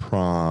go to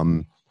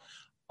prom,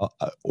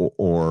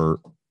 or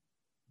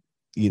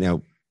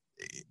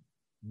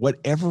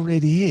whatever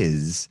it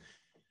is,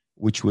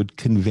 which would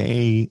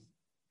convey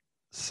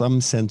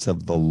some sense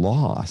of the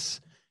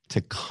loss,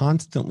 to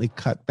constantly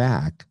cut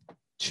back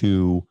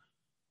to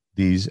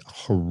these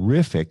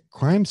horrific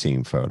crime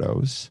scene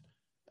photos.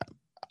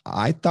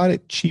 I thought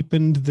it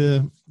cheapened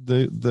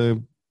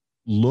the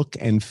look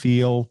and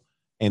feel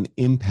and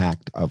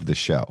impact of the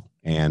show.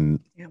 And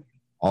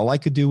all I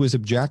could do was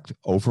object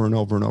over and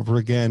over and over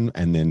again.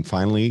 And then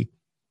finally,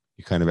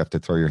 you kind of have to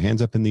throw your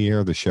hands up in the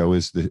air. The show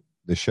is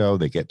the show.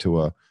 They get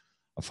to a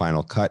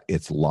final cut.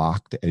 It's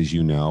locked, as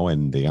you know,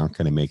 and they aren't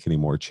going to make any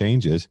more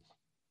changes.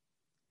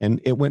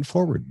 And it went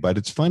forward. But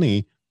it's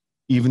funny,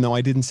 even though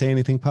I didn't say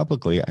anything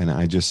publicly, and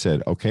I just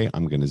said, okay,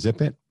 I'm going to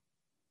zip it.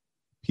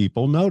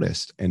 People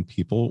noticed, and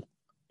people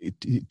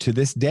to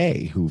this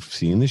day who've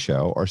seen the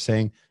show are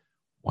saying,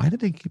 why do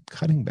they keep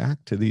cutting back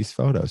to these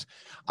photos?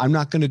 I'm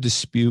not going to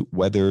dispute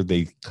whether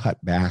they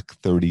cut back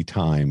 30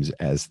 times,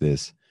 as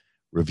this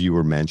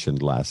reviewer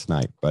mentioned last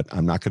night, but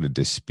I'm not going to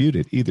dispute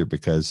it either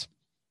because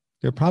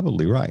they're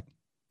probably right.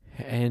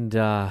 And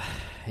one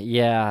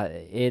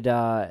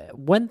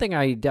thing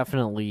I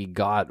definitely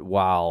got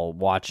while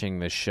watching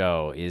the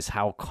show is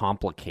how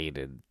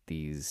complicated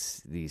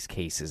these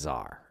cases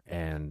are,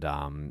 and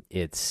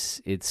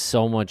it's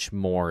so much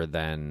more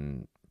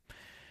than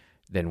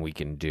we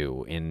can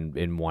do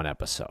in one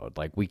episode.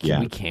 Like we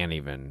can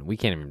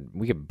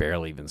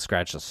barely even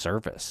scratch the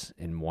surface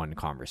in one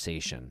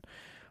conversation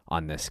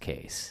on this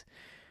case.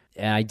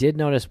 And I did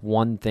notice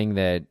one thing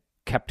that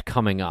kept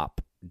coming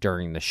up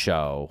during the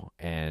show,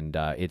 and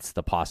it's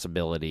the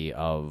possibility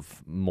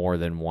of more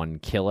than one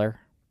killer.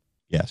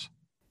 Yes.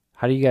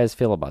 How do you guys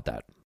feel about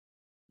that?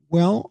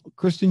 Well,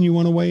 Kristen, you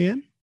want to weigh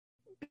in?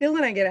 Bill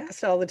and I get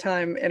asked all the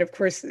time, and of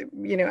course,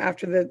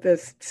 after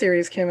this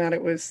series came out,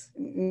 it was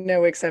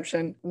no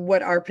exception,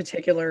 what our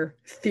particular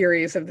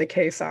theories of the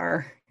case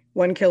are.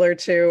 One killer,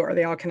 two, are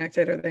they all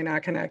connected? Are they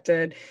not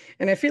connected?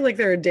 And I feel like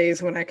there are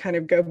days when I kind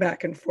of go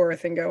back and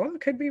forth and go, oh,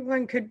 it could be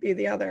one, could be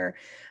the other.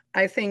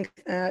 I think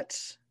that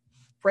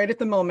right at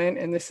the moment,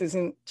 and this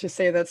isn't to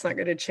say that's not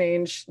going to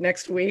change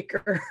next week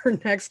or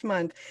next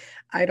month,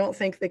 I don't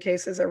think the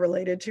cases are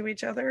related to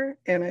each other.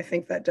 And I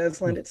think that does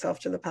lend itself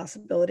to the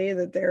possibility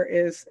that there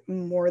is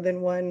more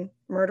than one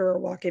murderer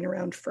walking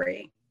around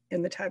free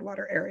in the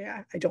Tidewater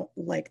area. I don't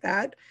like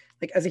that.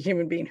 Like, as a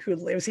human being who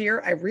lives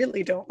here, I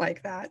really don't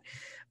like that.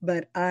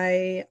 But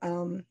I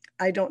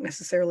don't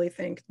necessarily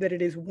think that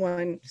it is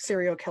one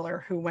serial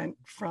killer who went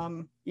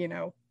from,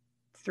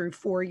 through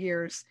 4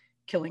 years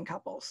killing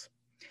couples.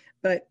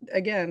 But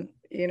again,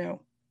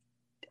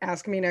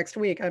 ask me next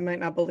week, I might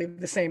not believe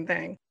the same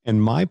thing.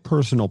 And my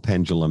personal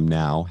pendulum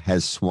now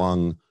has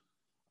swung,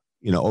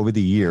 over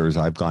the years,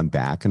 I've gone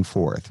back and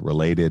forth,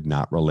 related,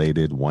 not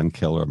related, one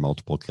killer,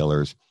 multiple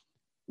killers.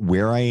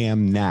 Where I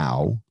am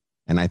now,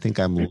 and I think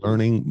I'm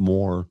learning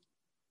more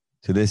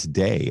to this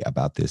day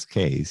about this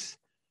case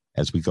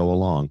as we go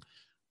along,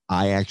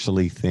 I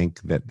actually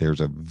think that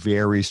there's a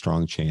very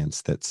strong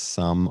chance that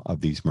some of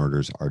these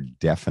murders are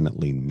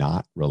definitely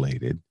not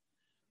related.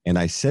 And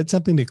I said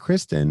something to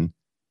Kristen,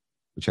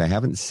 which I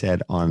haven't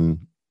said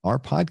on our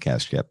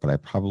podcast yet, but I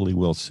probably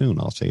will soon.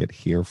 I'll say it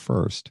here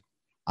first.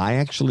 I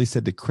actually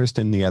said to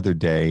Kristen the other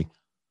day,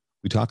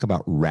 we talk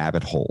about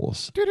rabbit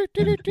holes.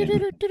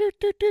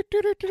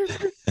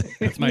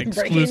 That's my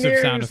exclusive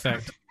sound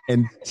effect.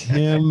 And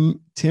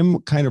Tim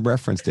kind of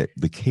referenced it.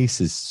 The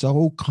case is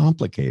so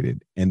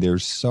complicated and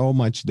there's so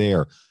much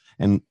there.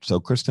 And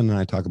so Kristen and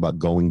I talk about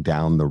going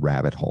down the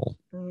rabbit hole.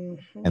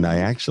 Mm-hmm. And I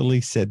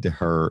actually said to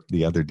her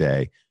the other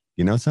day,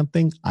 you know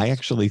something? I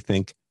actually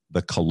think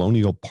the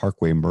Colonial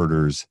Parkway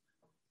murders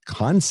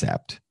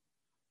concept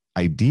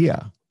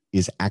idea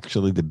is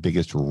actually the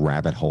biggest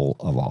rabbit hole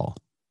of all.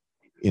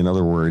 In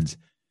other words,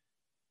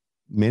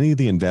 many of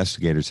the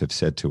investigators have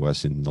said to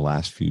us in the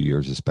last few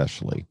years,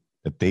 especially,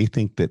 that they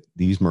think that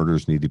these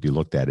murders need to be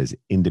looked at as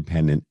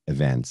independent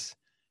events.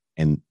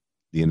 And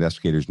the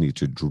investigators need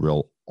to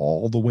drill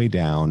all the way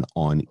down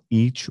on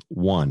each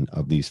one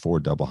of these 4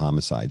 double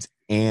homicides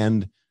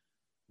and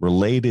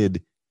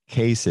related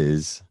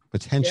cases,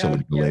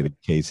 potentially related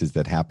cases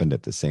that happened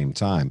at the same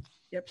time.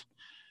 Yep.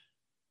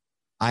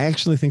 I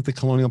actually think the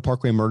Colonial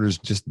Parkway murders,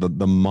 just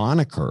the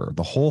moniker,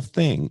 the whole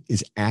thing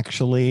is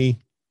actually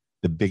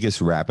the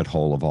biggest rabbit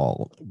hole of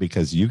all,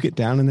 because you get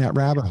down in that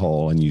rabbit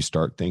hole and you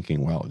start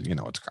thinking, well,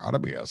 it's got to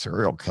be a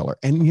serial killer.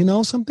 And you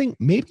know something?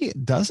 Maybe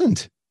it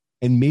doesn't.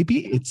 And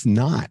maybe it's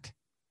not.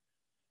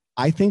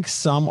 I think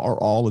some or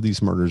all of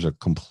these murders are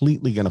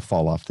completely going to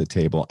fall off the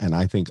table. And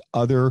I think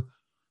other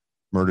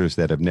murders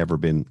that have never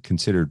been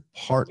considered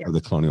part of the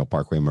Colonial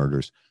Parkway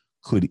murders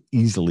could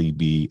easily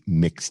be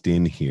mixed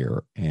in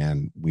here.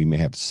 And we may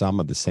have some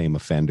of the same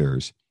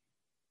offenders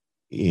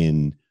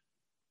in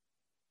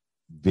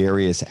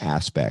various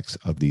aspects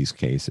of these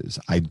cases.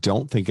 I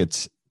definitely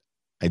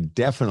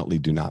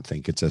do not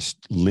think it's a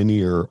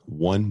linear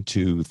 1,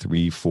 2,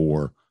 3,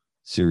 4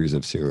 series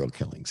of serial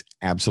killings.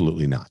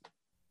 Absolutely not.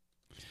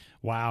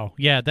 Wow.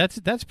 Yeah,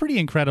 that's pretty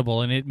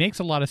incredible. And it makes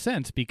a lot of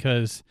sense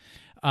because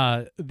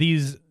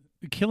these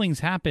killings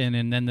happen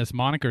and then this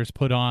moniker is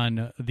put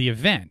on the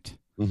event.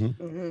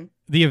 Mm-hmm. Mm-hmm.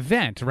 The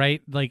event,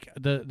 right? Like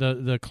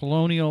the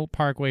Colonial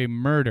Parkway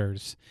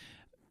murders.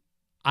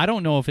 I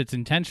don't know if it's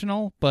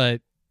intentional,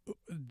 but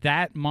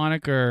that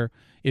moniker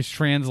is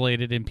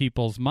translated in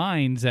people's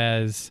minds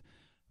as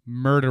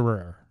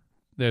murderer.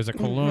 There's a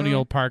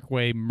Colonial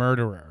Parkway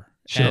murderer.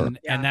 Sure.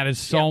 And that is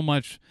so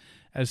much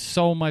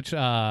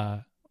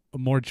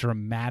more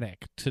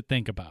dramatic to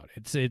think about.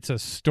 It's a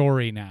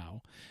story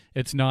now.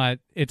 It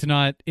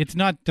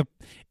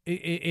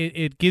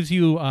gives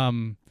you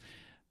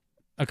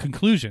a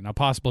conclusion, a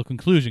possible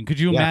conclusion. Could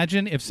you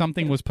imagine if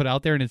something was put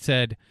out there and it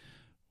said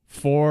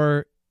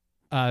for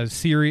a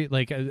series,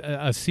 like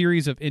a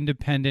series of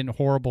independent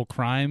horrible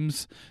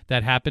crimes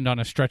that happened on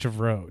a stretch of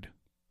road?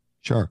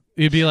 Sure.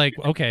 You'd be like,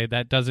 okay,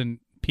 that doesn't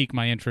pique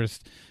my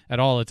interest at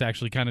all. It's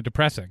actually kind of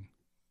depressing.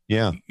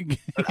 Yeah.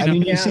 I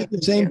mean, you see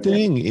the same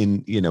thing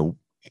in,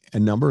 a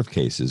number of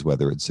cases,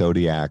 whether it's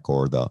Zodiac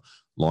or the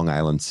Long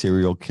Island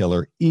serial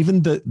killer.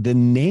 Even the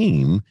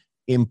name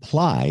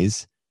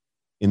implies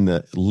in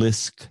the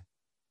Lisk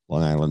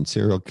Long Island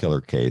serial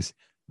killer case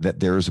that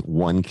there's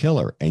one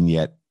killer. And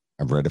yet,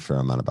 I've read a fair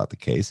amount about the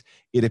case.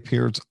 It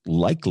appears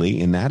likely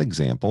in that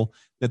example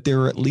that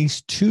there are at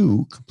least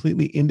two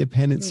completely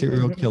independent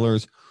serial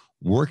killers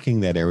working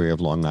that area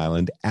of Long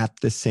Island at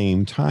the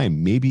same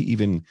time, maybe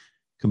even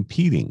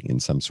competing in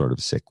some sort of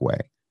sick way.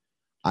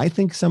 I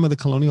think some of the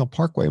Colonial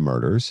Parkway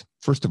murders,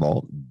 first of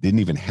all, didn't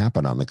even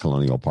happen on the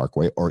Colonial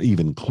Parkway or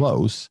even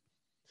close,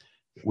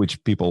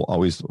 which people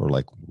always were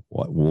like,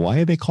 why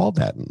are they called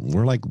that? And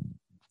we're like,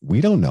 we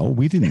don't know.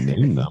 We didn't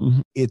name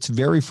them. It's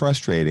very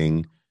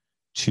frustrating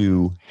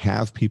to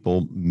have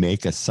people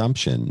make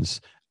assumptions.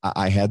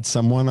 I had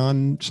someone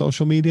on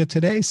social media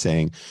today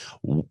saying,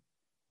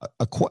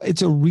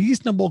 it's a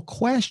reasonable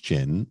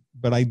question,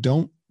 but I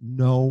don't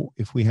know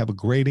if we have a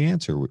great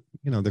answer.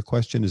 The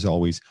question is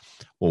always,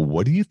 well,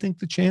 what do you think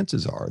the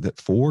chances are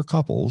that 4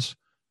 couples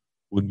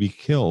would be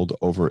killed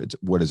over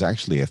what is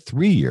actually a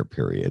 3-year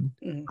period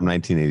from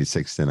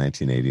 1986 to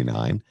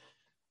 1989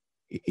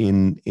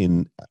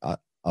 in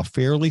a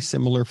fairly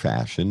similar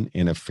fashion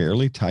in a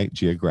fairly tight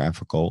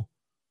geographical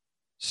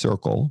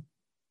circle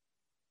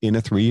in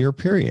a 3-year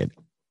period?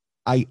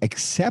 I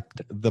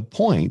accept the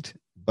point,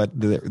 but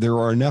there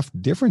are enough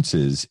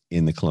differences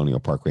in the Colonial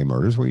Parkway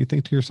murders where you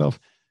think to yourself,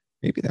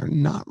 maybe they're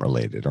not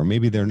related, or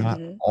maybe they're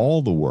not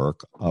all the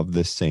work of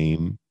the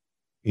same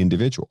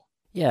individual.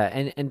 Yeah,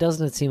 and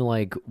doesn't it seem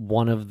like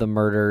one of the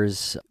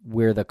murders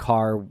where the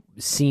car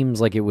seems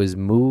like it was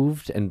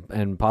moved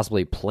and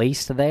possibly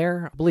placed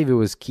there? I believe it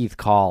was Keith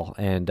Call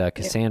and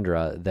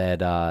Cassandra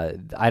that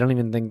I don't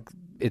even think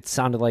it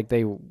sounded like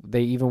they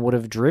even would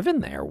have driven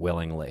there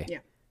willingly. Yeah.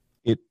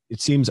 It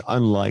seems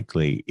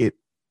unlikely.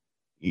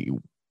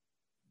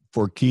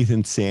 For Keith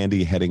and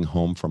Sandy heading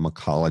home from a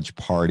college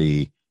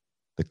party,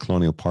 the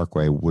Colonial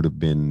Parkway would have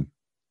been,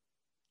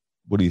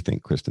 what do you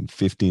think, Kristen,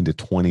 15 to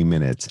 20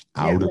 minutes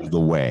out of the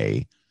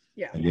way.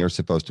 Yeah. And they're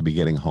supposed to be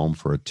getting home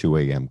for a 2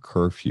 a.m.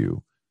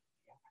 curfew.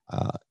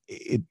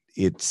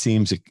 It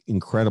seems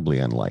incredibly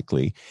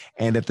unlikely.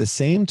 And at the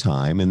same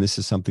time, and this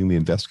is something the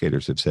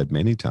investigators have said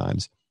many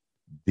times,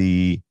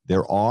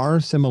 there are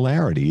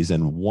similarities,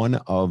 and one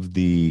of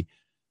the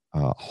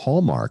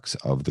hallmarks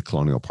of the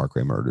Colonial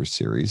Parkway Murders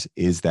series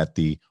is that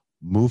the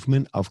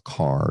movement of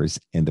cars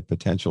and the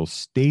potential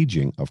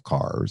staging of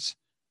cars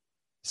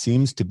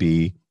seems to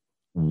be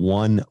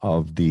one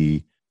of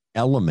the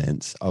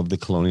elements of the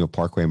Colonial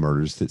Parkway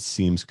murders that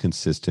seems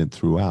consistent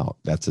throughout.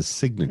 That's a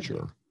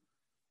signature,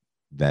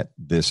 that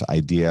this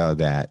idea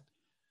that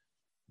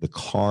the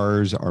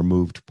cars are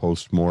moved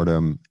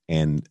post-mortem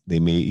and they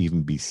may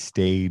even be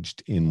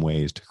staged in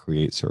ways to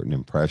create certain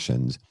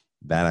impressions.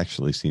 That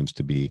actually seems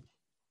to be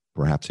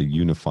perhaps a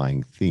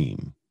unifying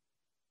theme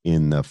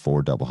in the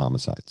 4 double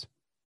homicides.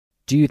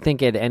 Do you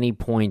think at any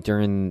point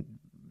during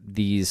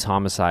these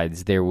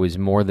homicides there was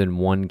more than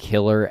one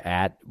killer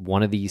at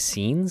one of these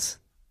scenes?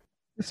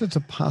 This is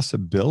a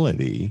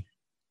possibility.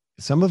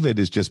 Some of it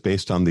is just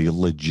based on the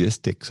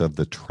logistics of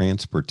the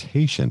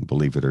transportation,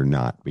 believe it or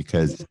not,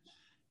 because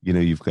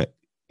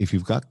if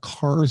you've got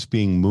cars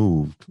being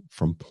moved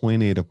from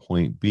point A to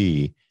point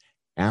B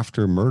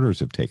after murders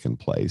have taken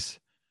place,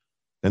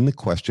 then the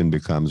question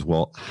becomes,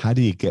 well, how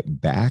do you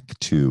get back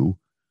to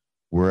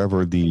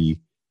wherever the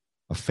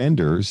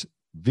offender's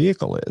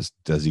vehicle is?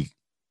 Does he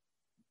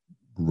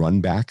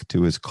run back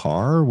to his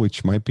car,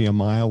 which might be a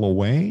mile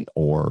away,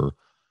 or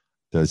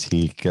does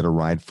he get a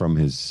ride from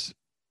his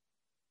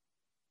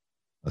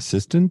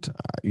assistant?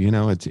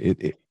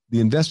 The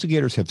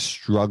investigators have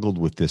struggled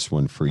with this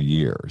one for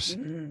years.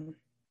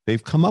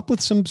 They've come up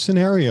with some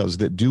scenarios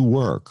that do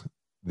work.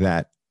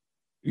 That,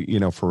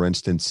 for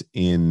instance,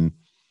 in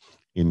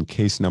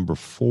case number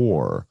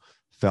 4,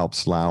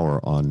 Phelps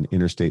Lauer on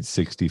Interstate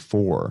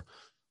 64,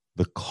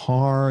 the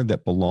car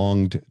that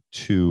belonged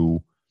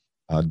to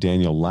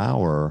Daniel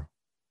Lauer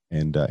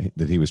and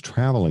that he was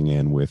traveling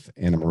in with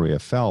Anna Maria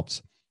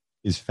Phelps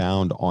is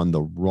found on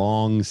the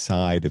wrong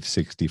side of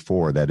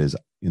 64. That is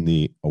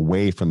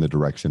away from the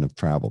direction of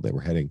travel. They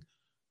were heading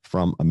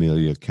from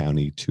Amelia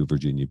County to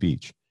Virginia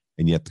Beach.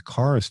 And yet the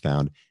car is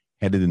found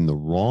headed in the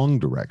wrong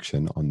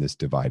direction on this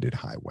divided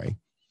highway,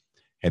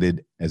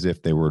 headed as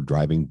if they were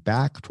driving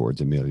back towards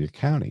Amelia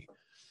County.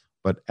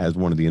 But as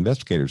one of the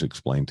investigators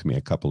explained to me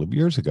a couple of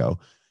years ago,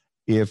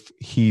 if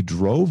he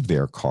drove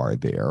their car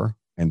there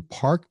and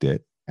parked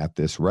it at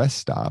this rest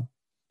stop,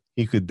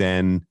 he could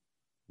then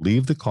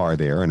leave the car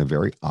there in a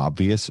very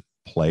obvious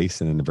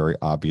place and in a very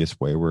obvious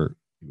way where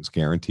it was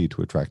guaranteed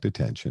to attract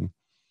attention,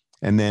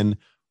 and then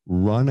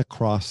run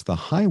across the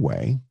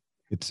highway.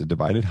 It's a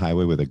divided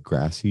highway with a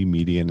grassy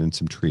median and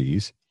some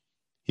trees.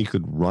 He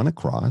could run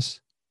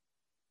across,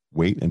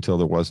 wait until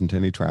there wasn't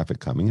any traffic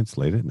coming, it's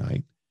late at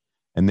night,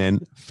 and then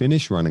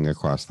finish running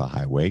across the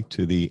highway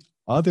to the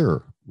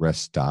other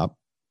rest stop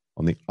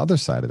on the other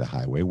side of the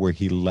highway where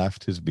he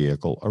left his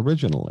vehicle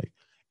originally.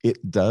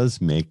 It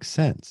does make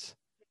sense.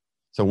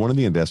 So one of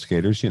the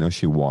investigators,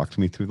 she walked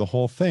me through the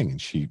whole thing,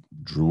 and she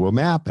drew a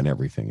map and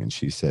everything. And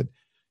she said,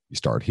 you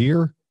start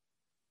here,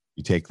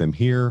 you take them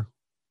here,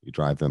 you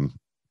drive them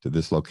to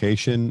this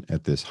location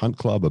at this hunt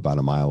club about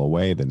a mile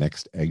away. The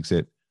next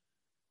exit,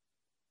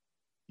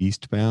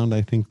 eastbound,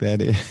 I think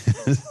that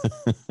is.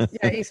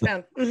 Yeah,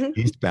 eastbound. Mm-hmm.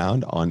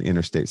 Eastbound on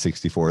Interstate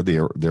 64,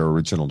 their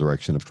original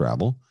direction of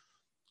travel.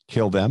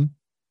 Kill them,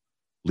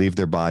 leave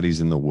their bodies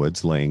in the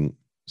woods laying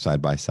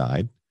side by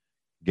side,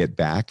 get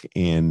back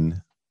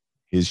in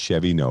his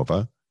Chevy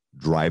Nova,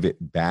 drive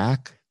it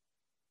back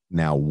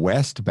now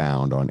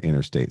westbound on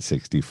Interstate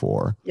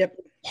 64. Yep.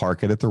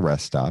 Park it at the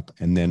rest stop,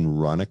 and then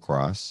run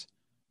across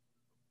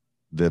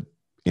the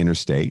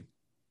interstate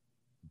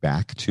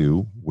back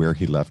to where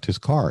he left his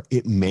car.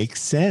 It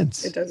makes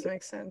sense. It does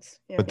make sense.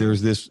 Yeah. But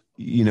there's this,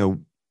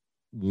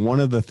 one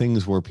of the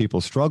things where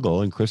people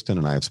struggle, and Kristen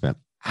and I have spent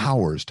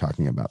hours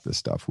talking about this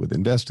stuff with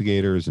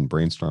investigators and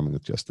brainstorming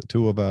with just the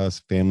two of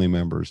us, family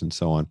members, and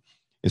so on,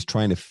 is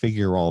trying to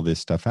figure all this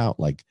stuff out.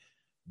 Like,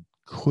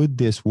 could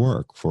this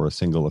work for a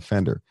single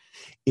offender?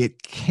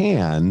 It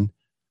can,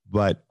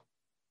 but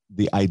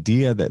the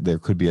idea that there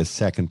could be a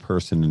second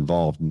person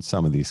involved in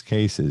some of these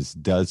cases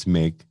does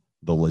make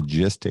the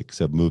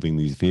logistics of moving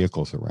these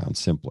vehicles around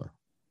simpler.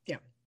 Yeah.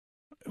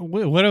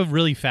 What a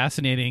really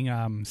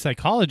fascinating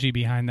psychology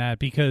behind that,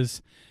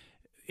 because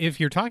if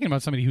you're talking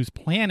about somebody who's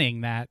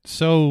planning that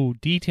so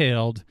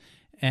detailed,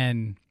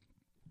 and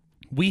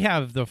we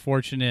have the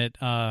fortunate,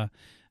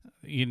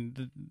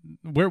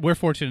 we're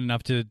fortunate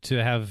enough to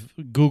have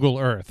Google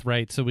Earth,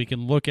 right? So we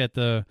can look at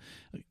the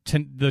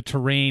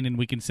terrain, and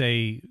we can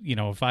say,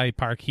 if I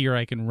park here,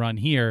 I can run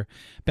here.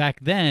 Back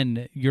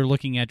then, you're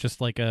looking at just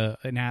like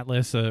an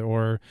atlas,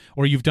 or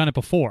you've done it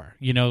before.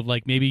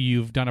 Like maybe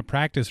you've done a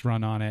practice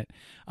run on it.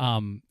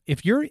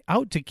 If you're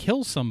out to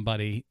kill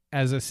somebody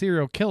as a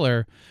serial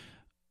killer,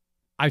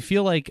 I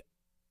feel like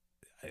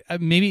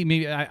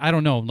maybe I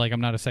don't know. Like, I'm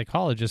not a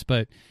psychologist,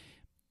 but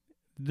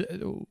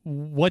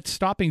what's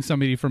stopping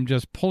somebody from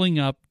just pulling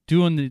up,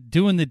 doing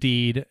the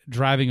deed,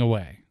 driving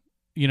away?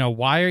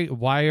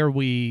 Why are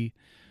we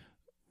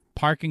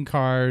parking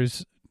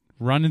cars,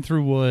 running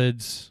through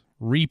woods,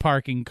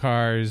 reparking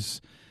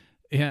cars,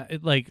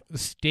 like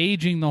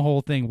staging the whole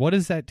thing? What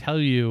does that tell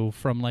you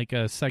from like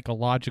a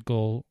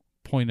psychological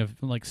point of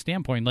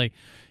standpoint? Like,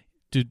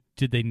 did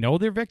they know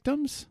their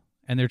victims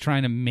and they're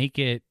trying to make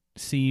it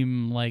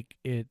seem like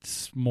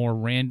it's more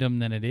random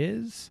than it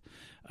is?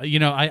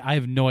 I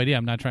have no idea.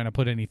 I'm not trying to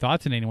put any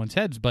thoughts in anyone's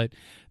heads, but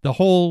the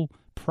whole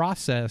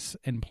process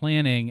and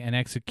planning and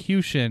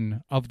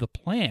execution of the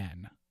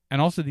plan,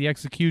 and also the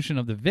execution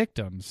of the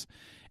victims,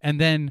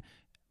 and then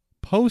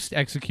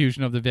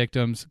post-execution of the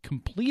victims,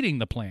 completing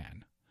the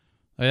plan.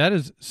 That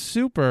is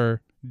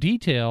super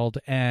detailed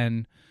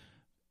and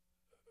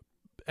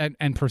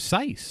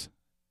precise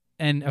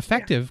and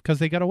effective, because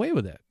they got away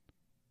with it.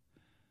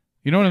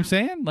 You know what I'm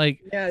saying?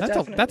 Like, yeah,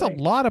 that's a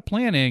lot of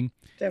planning.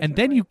 Definitely. And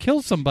then you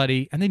kill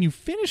somebody, and then you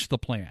finish the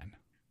plan.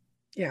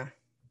 Yeah.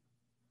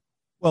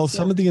 Well,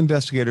 some of the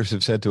investigators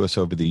have said to us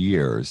over the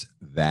years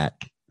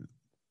that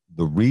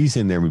the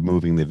reason they're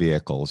removing the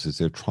vehicles is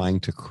they're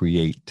trying to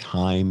create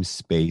time,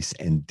 space,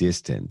 and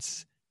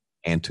distance,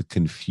 and to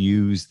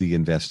confuse the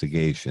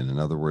investigation. In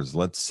other words,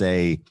 let's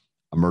say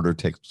a murder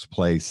takes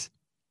place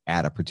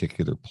at a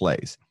particular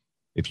place.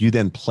 If you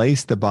then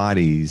place the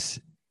bodies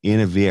in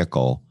a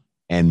vehicle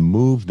and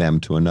move them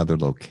to another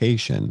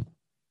location,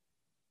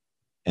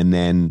 and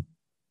then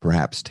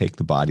perhaps take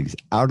the bodies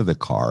out of the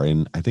car.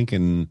 And I think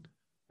in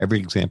every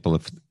example,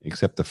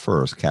 except the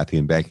first, Kathy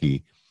and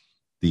Becky,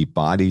 the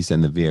bodies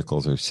and the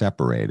vehicles are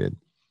separated.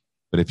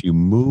 But if you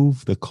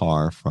move the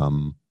car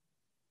from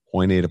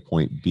point A to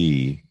point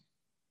B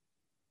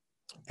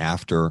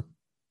after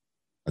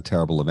a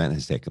terrible event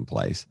has taken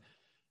place,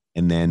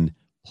 and then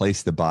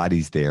place the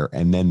bodies there,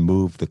 and then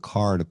move the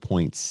car to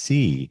point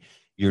C,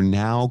 you're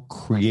now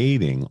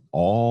creating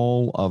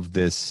all of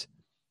this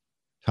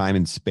time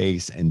and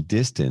space and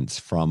distance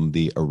from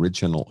the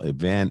original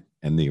event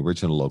and the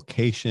original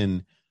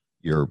location.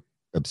 You're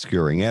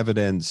obscuring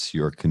evidence,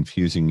 you're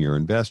confusing your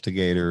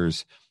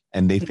investigators,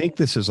 and they think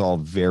this is all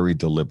very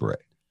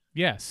deliberate.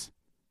 Yes.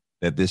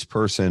 That this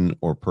person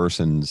or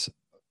persons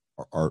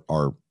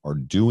are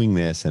doing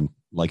this, and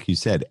like you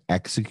said,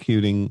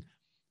 executing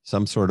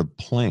some sort of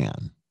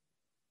plan.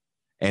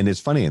 And it's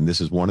funny, and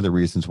this is one of the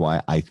reasons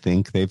why I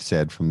think they've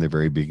said from the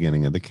very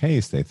beginning of the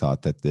case, they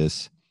thought that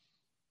this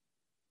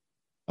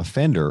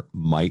offender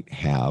might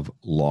have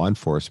law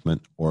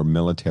enforcement or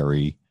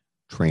military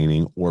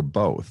training, or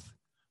both,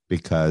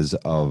 because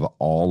of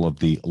all of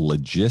the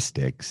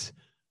logistics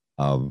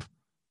of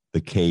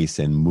the case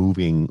and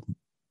moving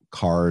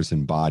cars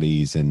and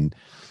bodies and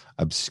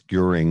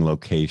obscuring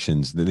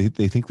locations.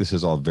 They think this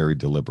is all very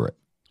deliberate.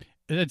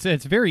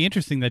 It's very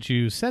interesting that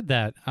you said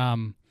that,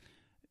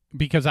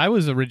 because I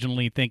was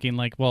originally thinking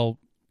like, well,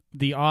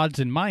 the odds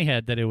in my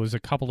head that it was a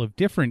couple of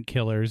different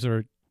killers,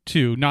 or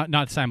two,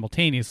 not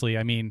simultaneously.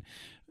 I mean,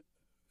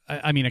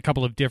 I mean, a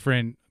couple of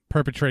different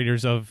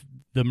perpetrators of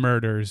the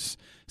murders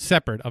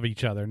separate of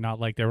each other, not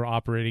like they were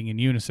operating in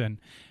unison.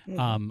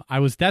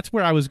 That's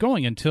where I was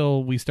going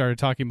until we started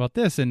talking about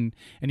this, and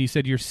you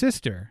said your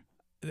sister,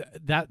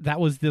 that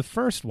was the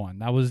first one.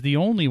 That was the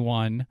only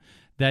one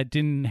that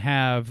didn't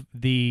have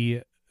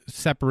the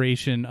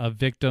separation of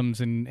victims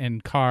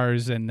and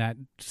cars and that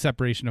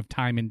separation of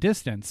time and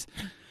distance.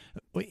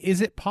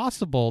 Is it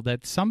possible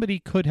that somebody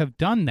could have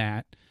done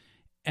that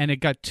and it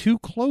got too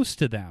close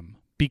to them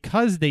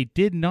because they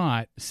did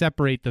not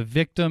separate the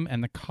victim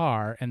and the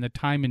car and the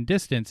time and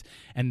distance,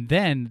 and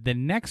then the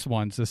next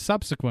ones, the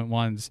subsequent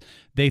ones,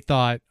 they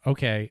thought,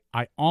 okay,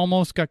 I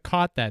almost got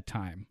caught that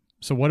time,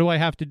 so what do I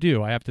have to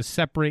do? I have to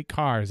separate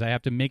cars. I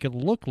have to make it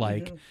look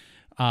like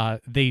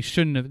they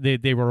shouldn't have,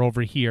 they were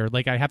over here.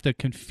 Like, I have to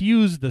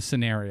confuse the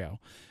scenario.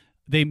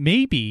 They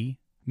maybe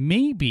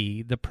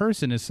the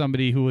person is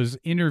somebody who was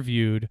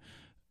interviewed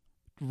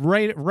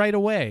right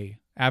away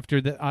after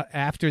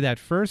that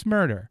first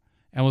murder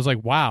and was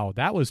like, wow,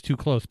 that was too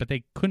close, but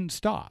they couldn't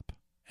stop.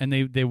 And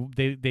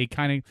they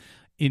kind of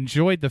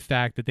enjoyed the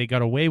fact that they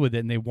got away with it,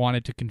 and they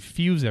wanted to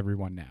confuse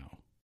everyone now.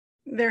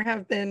 There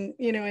have been,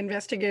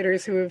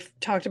 investigators who have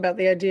talked about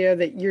the idea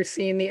that you're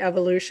seeing the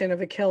evolution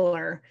of a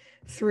killer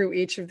through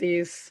each of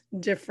these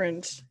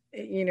different,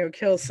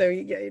 kills. So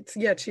it's,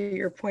 to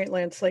your point,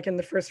 Lance, like in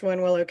the first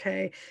one, well,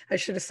 okay, I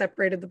should have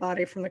separated the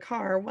body from the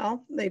car.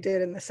 Well, they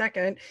did in the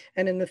second.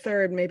 And in the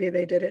third, maybe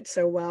they did it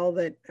so well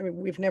that,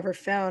 we've never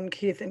found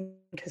Keith and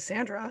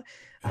Cassandra.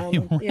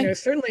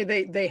 Certainly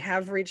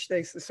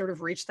they sort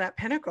of reached that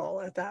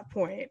pinnacle at that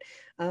point.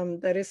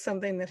 That is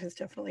something that has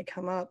definitely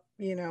come up,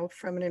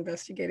 from an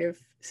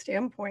investigative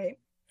standpoint.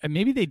 And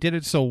maybe they did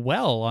it so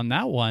well on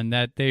that one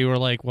that they were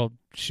like, well,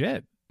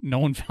 shit, no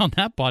one found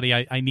that body.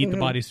 I need the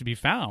bodies to be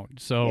found.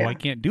 So I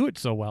can't do it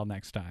so well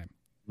next time.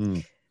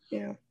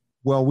 Yeah.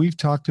 Well, we've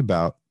talked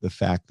about the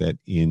fact that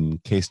in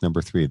case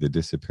number 3, the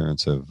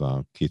disappearance of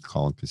Keith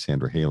Call and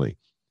Cassandra Haley,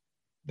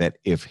 that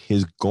if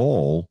his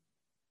goal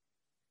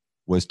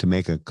was to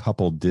make a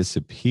couple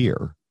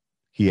disappear,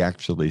 he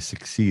actually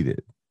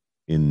succeeded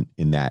in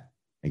that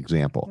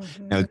example.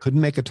 Now, he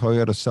couldn't make a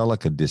Toyota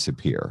Celica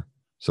disappear.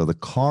 So the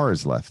car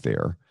is left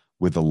there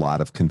with a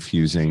lot of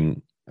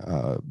confusing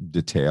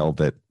detail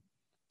that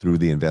threw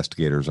the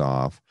investigators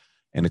off.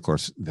 And of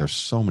course, there's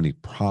so many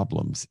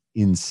problems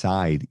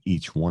inside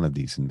each one of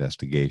these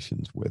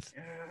investigations with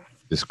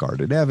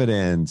discarded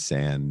evidence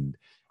and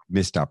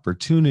missed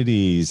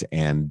opportunities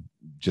and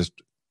just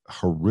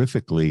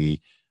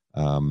horrifically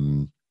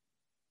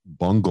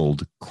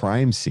bungled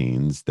crime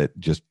scenes that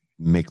just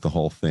make the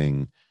whole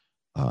thing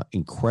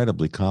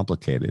incredibly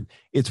complicated.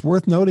 It's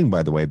worth noting,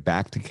 by the way,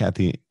 back to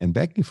Kathy and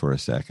Becky for a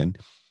second.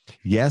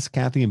 Yes,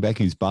 Kathy and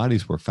Becky's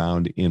bodies were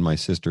found in my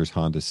sister's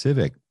Honda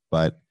Civic,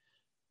 but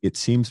it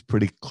seems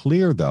pretty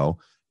clear, though,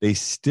 they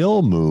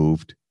still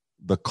moved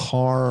the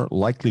car,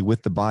 likely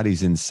with the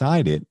bodies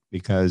inside it,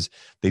 because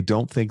they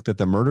don't think that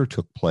the murder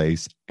took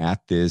place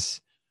at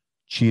this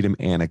Cheatham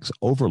Annex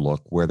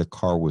overlook where the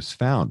car was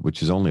found,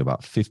 which is only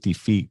about 50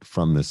 feet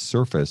from the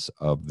surface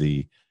of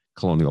the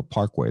Colonial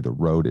Parkway, the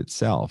road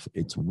itself.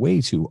 It's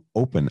way too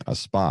open a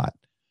spot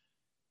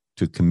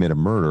to commit a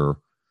murder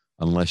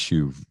unless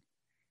you've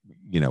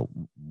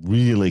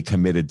really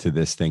committed to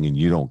this thing and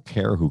you don't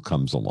care who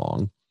comes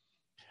along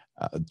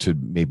to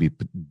maybe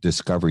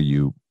discover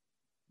you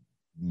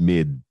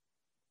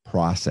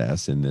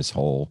mid-process in this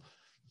whole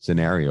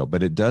scenario.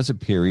 But it does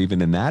appear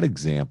even in that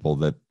example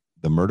that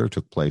the murder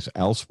took place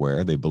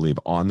elsewhere, they believe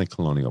on the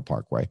Colonial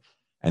Parkway,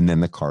 and then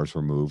the cars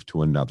were moved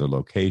to another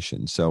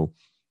location. So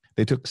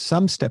they took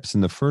some steps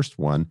in the first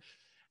one.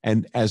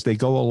 And as they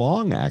go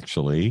along,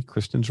 actually,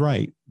 Kristen's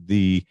right,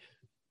 the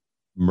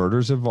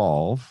murders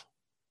evolve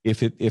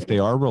if they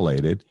are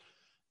related,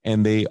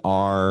 and they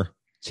are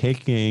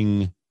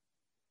taking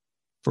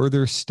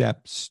further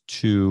steps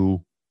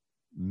to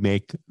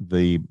make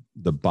the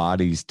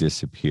bodies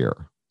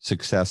disappear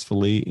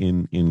successfully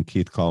in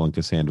Keith Call and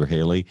Cassandra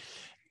Haley,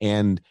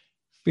 and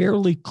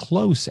fairly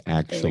close,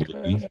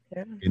 actually,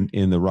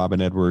 in the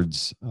Robin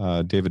Edwards,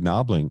 David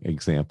Knobling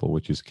example,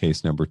 which is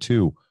case number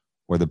 2,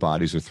 where the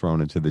bodies are thrown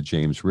into the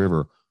James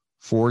River.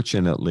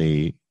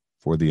 Fortunately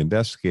for the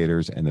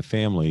investigators and the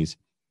families,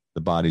 the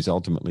bodies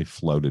ultimately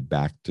floated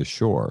back to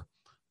shore.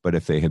 But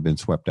if they had been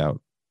swept out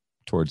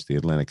towards the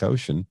Atlantic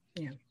Ocean,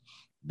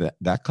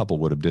 that couple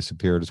would have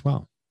disappeared as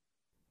well.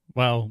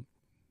 Well,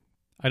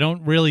 I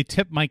don't really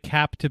tip my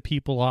cap to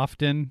people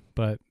often,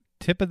 but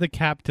tip of the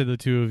cap to the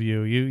two of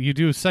you. You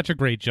do such a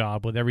great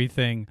job with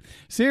everything.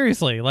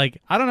 Seriously,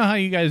 like, I don't know how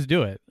you guys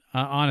do it,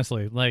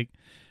 honestly. Like,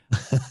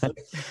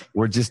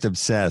 we're just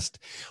obsessed.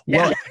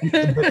 Well,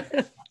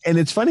 and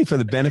it's funny, for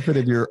the benefit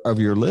of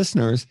your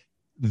listeners,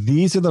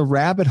 these are the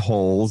rabbit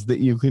holes that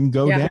you can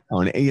go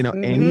down.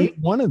 Any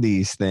one of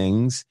these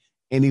things,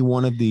 any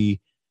one of the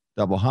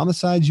double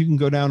homicides, you can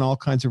go down all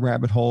kinds of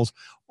rabbit holes,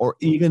 or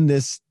even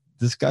this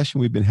discussion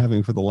we've been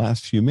having for the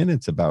last few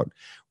minutes about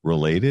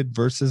related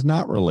versus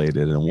not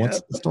related, and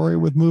what's the story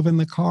with moving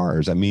the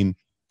cars. I mean,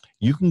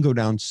 You can go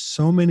down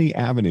so many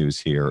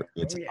avenues here.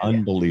 It's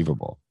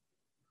unbelievable.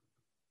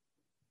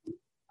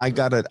 I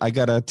got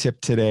a tip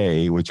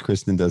today, which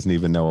Kristen doesn't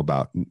even know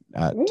about.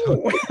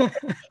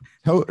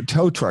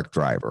 Tow truck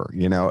driver,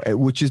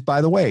 which is,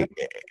 by the way,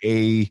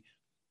 a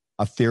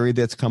theory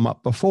that's come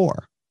up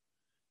before.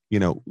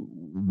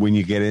 When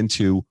you get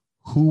into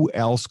who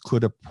else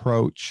could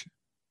approach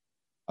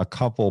a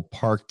couple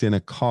parked in a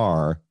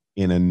car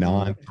in a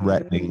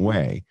non-threatening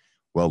way?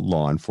 Well,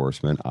 law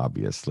enforcement,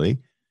 obviously,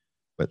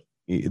 but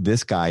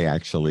this guy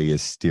actually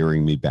is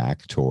steering me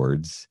back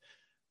towards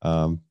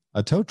a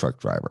tow truck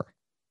driver,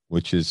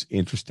 which is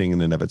interesting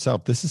in and of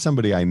itself. This is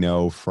somebody I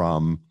know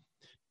from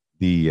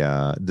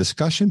the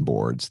discussion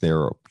boards.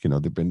 There've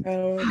been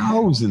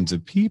thousands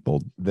of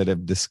people that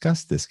have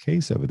discussed this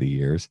case over the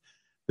years.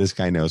 This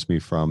guy knows me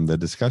from the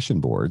discussion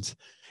boards.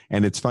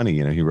 And it's funny,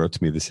 he wrote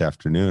to me this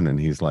afternoon and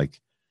he's like,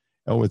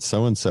 oh, it's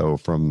so-and-so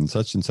from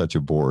such and such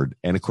a board.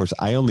 And of course,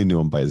 I only knew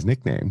him by his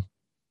nickname,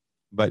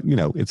 but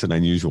it's an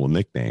unusual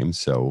nickname.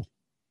 So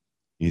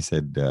he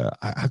said,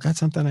 I've got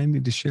something I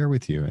need to share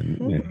with you.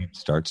 And he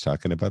starts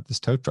talking about this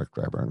tow truck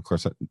driver. And of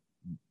course,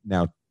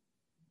 now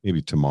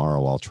maybe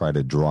tomorrow I'll try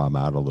to draw him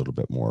out a little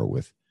bit more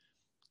with,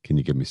 can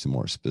you give me some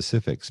more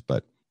specifics?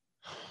 But,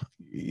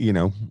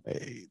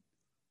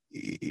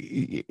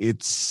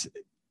 it's,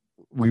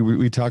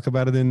 we talk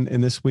about it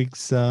in this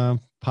week's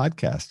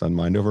podcast on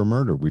Mind Over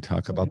Murder. We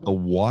talk about the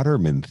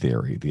Waterman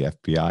theory. The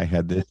FBI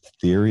had this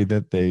theory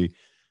that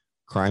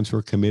crimes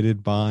were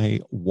committed by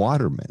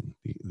watermen,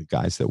 the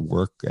guys that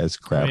work as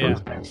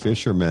crabbers and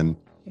fishermen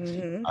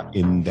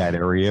in that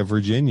area of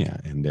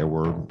Virginia. And there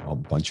were a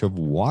bunch of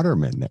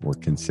watermen that were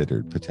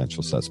considered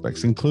potential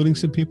suspects, including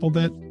some people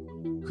that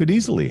could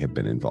easily have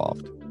been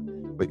involved.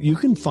 But you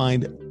can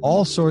find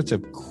all sorts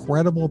of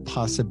credible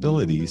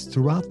possibilities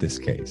throughout this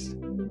case.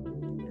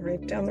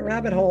 Right down the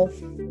rabbit hole.